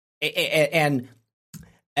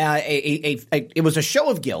was a show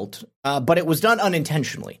of guilt, but it was done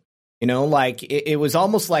unintentionally. It was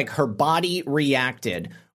almost like her body reacted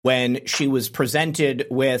when she was presented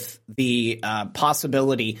with the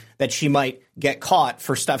possibility that she might get caught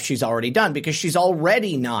for stuff she's already done, because she's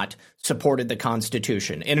already not supported the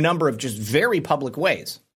Constitution in a number of just very public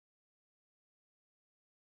ways.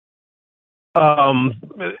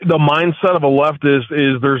 The mindset of a leftist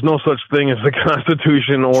is there's no such thing as the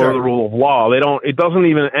Constitution or the rule of law. It doesn't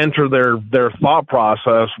even enter their thought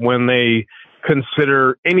process when they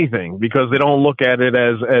consider anything, because they don't look at it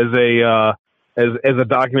as a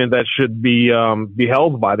document that should be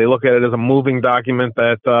held by. They look at it as a moving document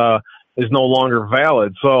that is no longer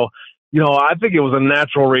valid. So, I think it was a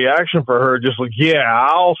natural reaction for her, just like, yeah,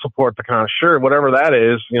 I'll support the Constitution, sure, whatever that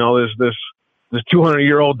is. This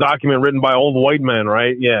 200-year-old document written by old white men,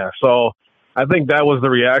 right? Yeah. So I think that was the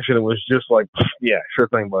reaction. It was just like, yeah, sure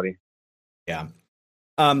thing, buddy. Yeah.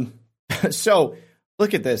 So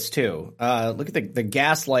look at this too. Look at the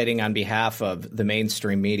gaslighting on behalf of the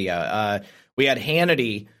mainstream media. We had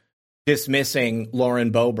Hannity dismissing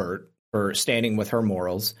Lauren Boebert for standing with her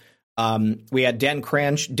morals. We had Dan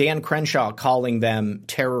Crenshaw calling them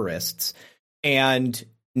terrorists. And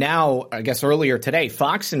now, I guess earlier today,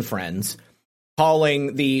 Fox and Friends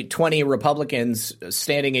calling the 20 Republicans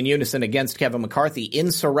standing in unison against Kevin McCarthy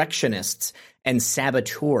insurrectionists and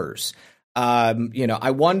saboteurs.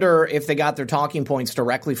 I wonder if they got their talking points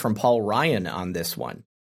directly from Paul Ryan on this one.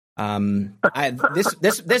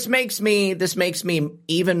 This makes me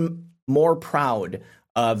even more proud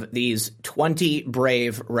of these 20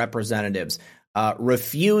 brave representatives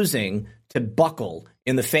refusing to buckle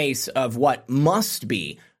in the face of what must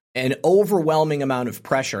be an overwhelming amount of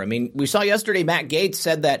pressure. I mean, we saw yesterday Matt Gaetz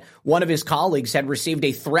said that one of his colleagues had received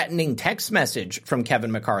a threatening text message from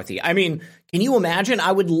Kevin McCarthy. I mean, can you imagine?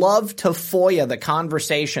 I would love to FOIA the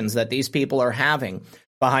conversations that these people are having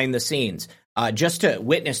behind the scenes, just to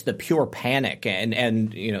witness the pure panic and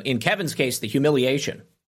in Kevin's case, the humiliation.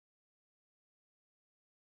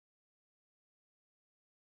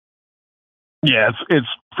 Yeah, it's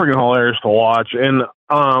freaking hilarious to watch. And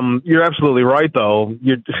you're absolutely right, though.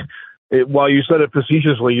 While you said it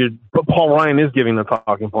facetiously, but Paul Ryan is giving the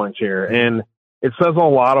talking points here. And it says a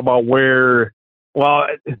lot about where,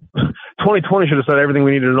 2020 should have said everything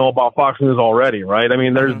we needed to know about Fox News already, right? I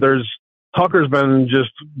mean, there's Tucker's been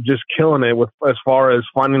just killing it with as far as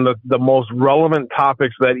finding the most relevant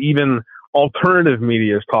topics that even alternative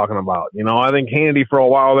media is talking about. I think Hannity for a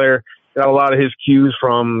while there got a lot of his cues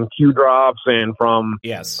from Q drops and from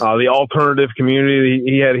the alternative community.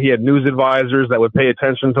 He had news advisors that would pay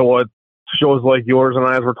attention to what shows like yours and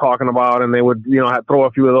I's were talking about, and they would throw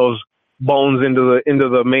a few of those bones into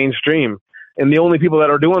the mainstream. And the only people that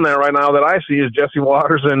are doing that right now that I see is Jesse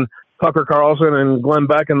Waters and Tucker Carlson and Glenn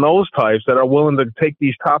Beck and those types that are willing to take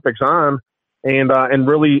these topics on and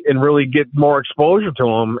really get more exposure to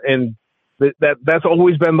them. And that's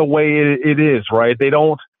always been the way it is, right?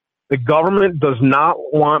 The government does not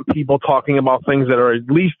want people talking about things that are at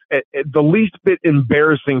the least bit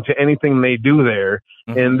embarrassing to anything they do there.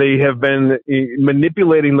 Mm-hmm. And they have been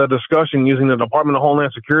manipulating the discussion using the Department of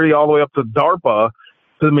Homeland Security all the way up to DARPA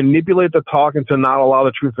to manipulate the talk and to not allow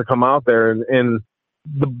the truth to come out there. And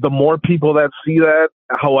the more people that see that,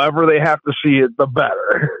 however they have to see it, the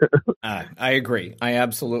better. I agree. I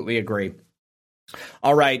absolutely agree.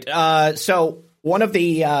 All right. So one of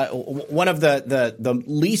the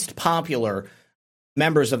least popular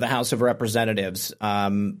members of the House of Representatives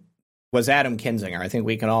was Adam Kinzinger. I think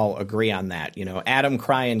we can all agree on that. Adam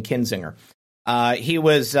Cryan Kinzinger. He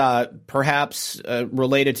was perhaps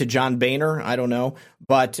related to John Boehner. I don't know,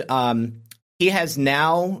 but he has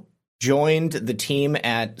now joined the team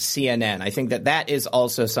at CNN. I think that is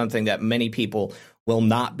also something that many people will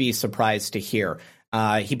not be surprised to hear.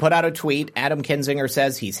 He put out a tweet. Adam Kinzinger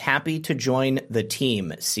says he's happy to join the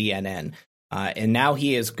team, CNN. And now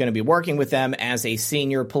he is going to be working with them as a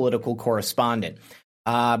senior political correspondent.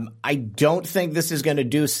 I don't think this is going to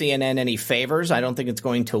do CNN any favors. I don't think it's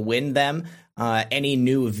going to win them any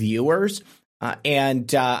new viewers.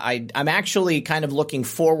 And I'm actually kind of looking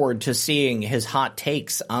forward to seeing his hot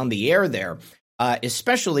takes on the air there,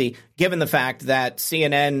 especially given the fact that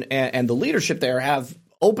CNN and the leadership there have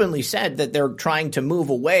openly said that they're trying to move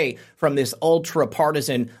away from this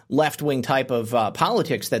ultra-partisan left-wing type of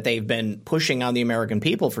politics that they've been pushing on the American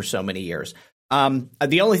people for so many years.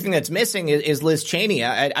 The only thing that's missing is Liz Cheney.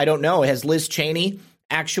 I don't know. Has Liz Cheney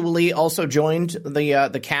actually also joined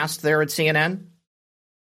the cast there at CNN?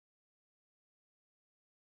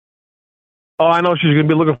 Oh, I know she's going to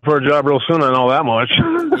be looking for a job real soon. I know that much.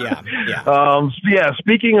 Yeah.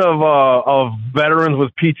 Speaking of veterans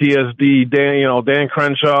with PTSD, Dan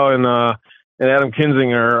Crenshaw and Adam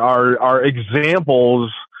Kinzinger are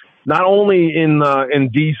examples not only in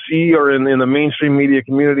DC or in the mainstream media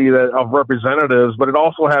community of representatives, but it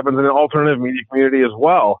also happens in the alternative media community as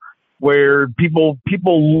well, where people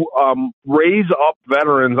raise up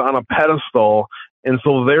veterans on a pedestal, and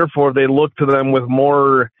so therefore they look to them with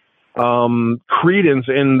more credence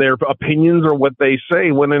in their opinions or what they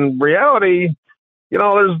say, when in reality,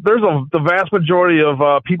 there's the vast majority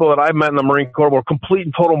of people that I've met in the Marine Corps were complete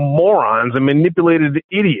and total morons and manipulated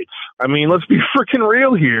idiots. I mean, let's be freaking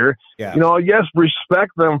real here. Yeah. Yes,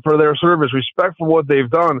 respect them for their service, respect for what they've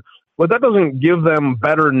done, but that doesn't give them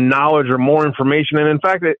better knowledge or more information. And in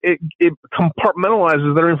fact, it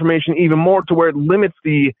compartmentalizes their information even more to where it limits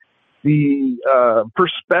the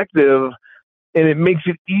perspective, and it makes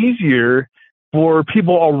it easier for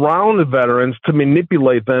people around the veterans to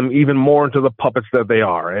manipulate them even more into the puppets that they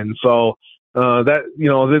are. And so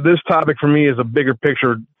this topic for me is a bigger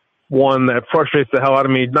picture one that frustrates the hell out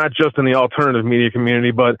of me, not just in the alternative media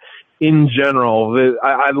community, but in general.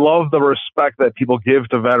 I love the respect that people give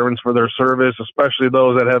to veterans for their service, especially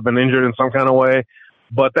those that have been injured in some kind of way.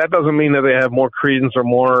 But that doesn't mean that they have more credence or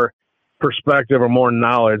more perspective or more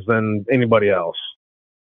knowledge than anybody else.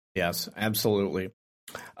 Yes, absolutely.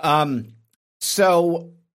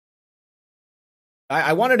 So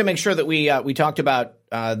I wanted to make sure that we talked about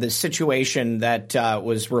the situation that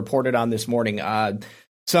was reported on this morning.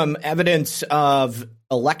 Some evidence of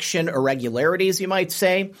election irregularities, you might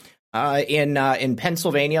say, in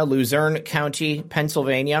Pennsylvania, Luzerne County,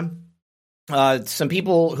 Pennsylvania. Some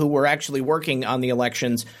people who were actually working on the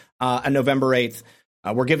elections on November 8th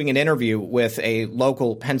were giving an interview with a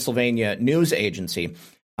local Pennsylvania news agency.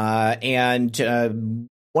 And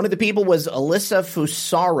one of the people was Alyssa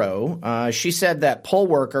Fusaro. She said that poll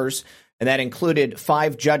workers, and that included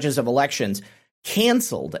 5 judges of elections,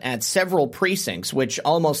 canceled at several precincts, which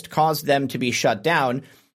almost caused them to be shut down,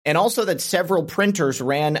 and also that several printers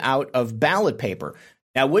ran out of ballot paper.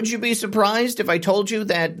 Now, would you be surprised if I told you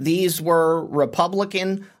that these were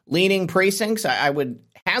Republican-leaning precincts? I would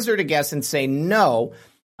hazard a guess and say no.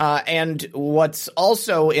 And what's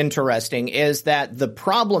also interesting is that the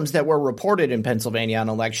problems that were reported in Pennsylvania on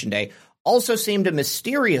Election Day also seem to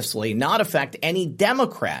mysteriously not affect any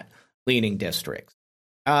Democrat-leaning districts.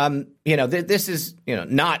 This is,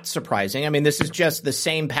 not surprising. I mean, this is just the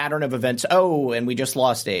same pattern of events. Oh, and we just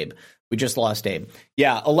lost Abe.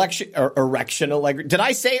 Yeah, did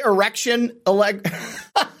I say erection?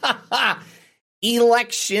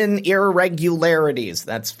 Election irregularities.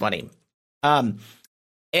 That's funny. So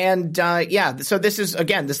this is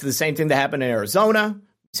the same thing that happened in Arizona.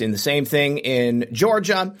 Seen the same thing in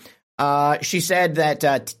Georgia. She said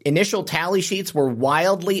that initial tally sheets were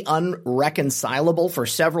wildly unreconcilable for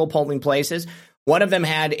several polling places. One of them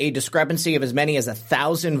had a discrepancy of as many as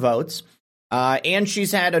 1,000 votes. And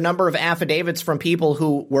she's had a number of affidavits from people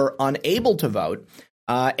who were unable to vote,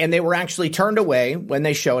 and they were actually turned away when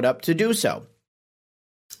they showed up to do so.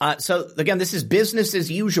 So, again, this is business as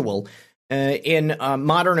usual in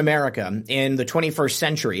modern America in the 21st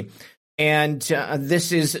century. And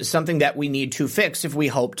this is something that we need to fix if we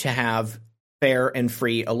hope to have fair and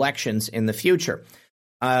free elections in the future.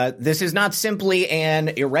 This is not simply an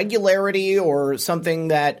irregularity or something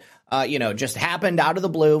that, just happened out of the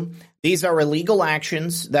blue. These are illegal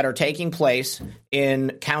actions that are taking place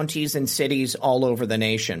in counties and cities all over the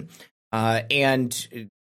nation. This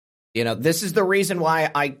is the reason why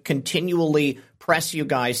I continually press you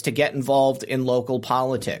guys to get involved in local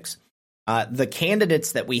politics. The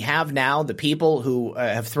candidates that we have now, the people who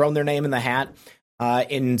have thrown their name in the hat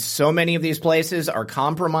in so many of these places are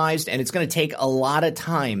compromised, and it's going to take a lot of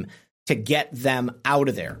time to get them out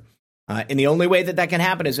of there. And the only way that can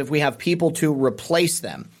happen is if we have people to replace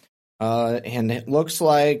them. And it looks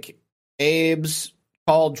like Abe's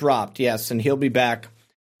call dropped. Yes, and he'll be back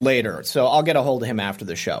later. So I'll get a hold of him after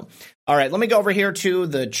the show. All right, let me go over here to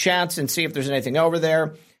the chats and see if there's anything over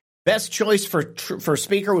there. Best choice for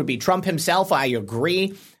speaker would be Trump himself. I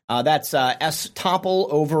agree. That's S. Topple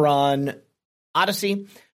over on Odyssey.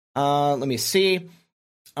 Let me see.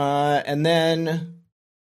 And then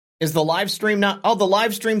is the live stream not? Oh, the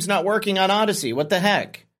live stream's not working on Odyssey. What the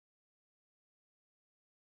heck?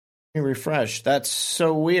 Let me refresh. That's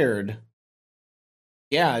so weird.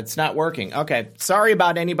 Yeah, it's not working. Okay. Sorry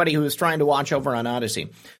about anybody who is trying to watch over on Odyssey.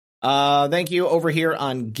 Thank you over here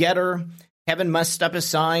on Getter. Kevin must step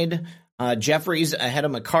aside. Jeffries ahead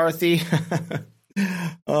of McCarthy.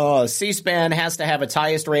 Oh, C-SPAN has to have its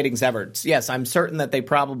highest ratings ever. Yes, I'm certain that they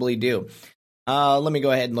probably do. Let me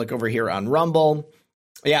go ahead and look over here on Rumble.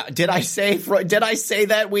 Yeah, did I say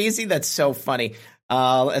that, Wheezy? That's so funny.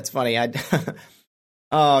 That's funny.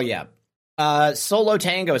 Oh, yeah. Solo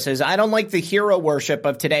Tango says, I don't like the hero worship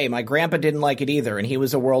of today. My grandpa didn't like it either, and he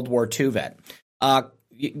was a World War II vet. I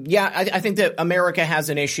think that America has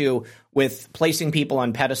an issue with placing people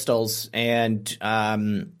on pedestals and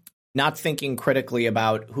not thinking critically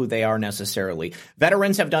about who they are necessarily.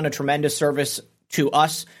 Veterans have done a tremendous service to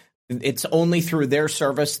us. It's only through their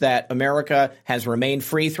service that America has remained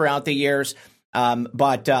free throughout the years.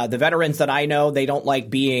 But the veterans that I know, they don't like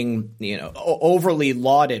being, overly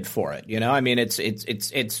lauded for it. I mean, it's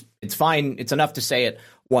fine. It's enough to say it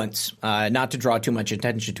once, not to draw too much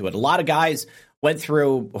attention to it. A lot of guys went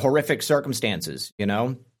through horrific circumstances.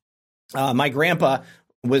 My grandpa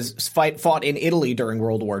was fought in Italy during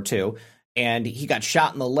World War II, and he got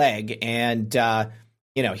shot in the leg, and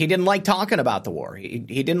he didn't like talking about the war. He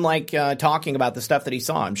didn't like talking about the stuff that he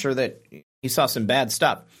saw. I'm sure that he saw some bad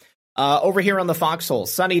stuff. Over here on the Foxhole,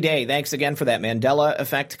 Sunny Day, thanks again for that Mandela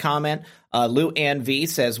effect comment. Lou Ann V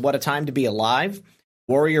says, what a time to be alive.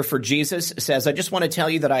 Warrior for Jesus says, I just want to tell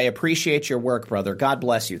you that I appreciate your work, brother. God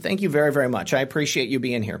bless you. Thank you very, very much. I appreciate you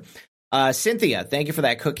being here. Cynthia, thank you for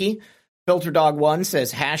that cookie. Filter Dog 1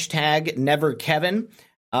 says, hashtag never Kevin.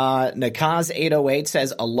 Nakaz808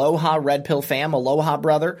 says, aloha, Red Pill fam. Aloha,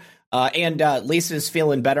 brother. And Lisa's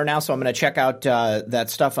feeling better now, so I'm going to check out that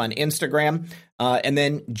stuff on Instagram. And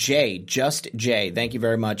then Jay, just Jay, thank you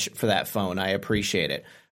very much for that phone. I appreciate it.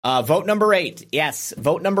 Vote number 8. Yes,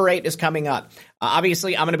 vote number 8 is coming up.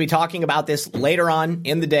 Obviously, I'm going to be talking about this later on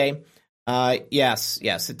in the day. Yes,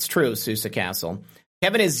 it's true, Sousa Castle.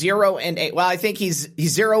 Kevin is 0 and 8. Well, I think he's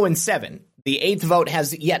 0 and 7. The 8th vote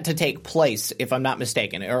has yet to take place, if I'm not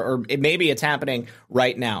mistaken, or maybe it's happening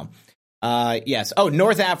right now. Yes. Oh,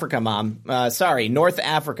 North Africa, Mom. Sorry, North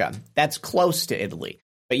Africa. That's close to Italy.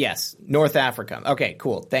 But yes, North Africa. Okay,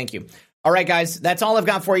 cool. Thank you. All right, guys, that's all I've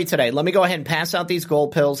got for you today. Let me go ahead and pass out these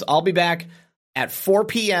gold pills. I'll be back at 4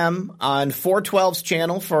 p.m. on 412's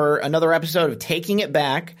channel for another episode of Taking It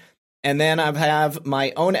Back. And then I have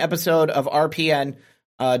my own episode of RPN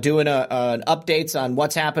doing updates on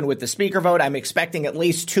what's happened with the speaker vote. I'm expecting at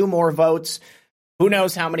least 2 more votes. Who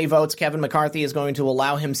knows how many votes Kevin McCarthy is going to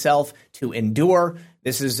allow himself to endure.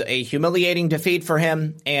 This is a humiliating defeat for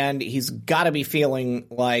him, and he's got to be feeling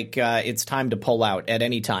like it's time to pull out at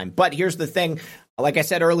any time. But here's the thing. Like I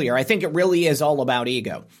said earlier, I think it really is all about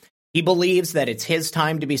ego. He believes that it's his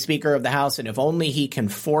time to be Speaker of the House, and if only he can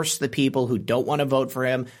force the people who don't want to vote for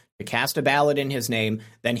him to cast a ballot in his name,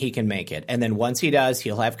 then he can make it. And then once he does,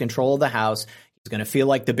 he'll have control of the House. He's going to feel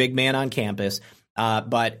like the big man on campus.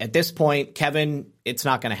 But at this point, Kevin, it's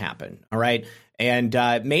not going to happen. All right. And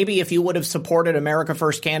maybe if you would have supported America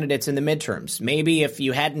First candidates in the midterms, maybe if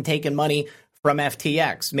you hadn't taken money from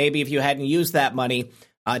FTX, maybe if you hadn't used that money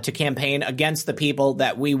to campaign against the people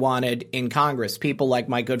that we wanted in Congress, people like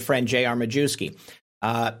my good friend J.R. Majewski,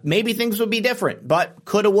 maybe things would be different. But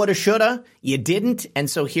coulda, woulda, shoulda, you didn't. And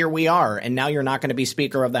so here we are. And now you're not going to be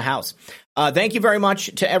Speaker of the House. Thank you very much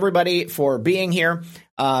to everybody for being here.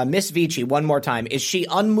 Miss Vici, one more time. Is she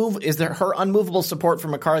Is there her unmovable support for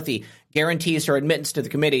McCarthy guarantees her admittance to the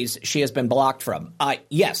committees she has been blocked from?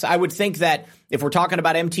 Yes, I would think that if we're talking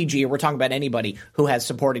about MTG or we're talking about anybody who has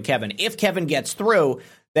supported Kevin, if Kevin gets through,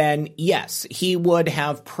 then yes, he would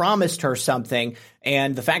have promised her something.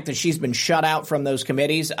 And the fact that she's been shut out from those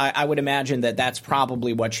committees, I would imagine that that's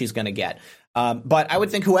probably what she's going to get. But I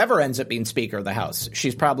would think whoever ends up being Speaker of the House,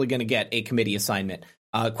 she's probably going to get a committee assignment.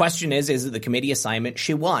 Question is it the committee assignment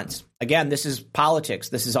she wants? Again, this is politics.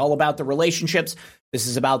 This is all about the relationships. This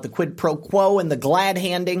is about the quid pro quo and the glad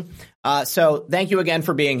handing. So thank you again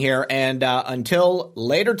for being here. And until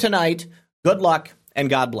later tonight, good luck and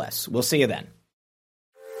God bless. We'll see you then.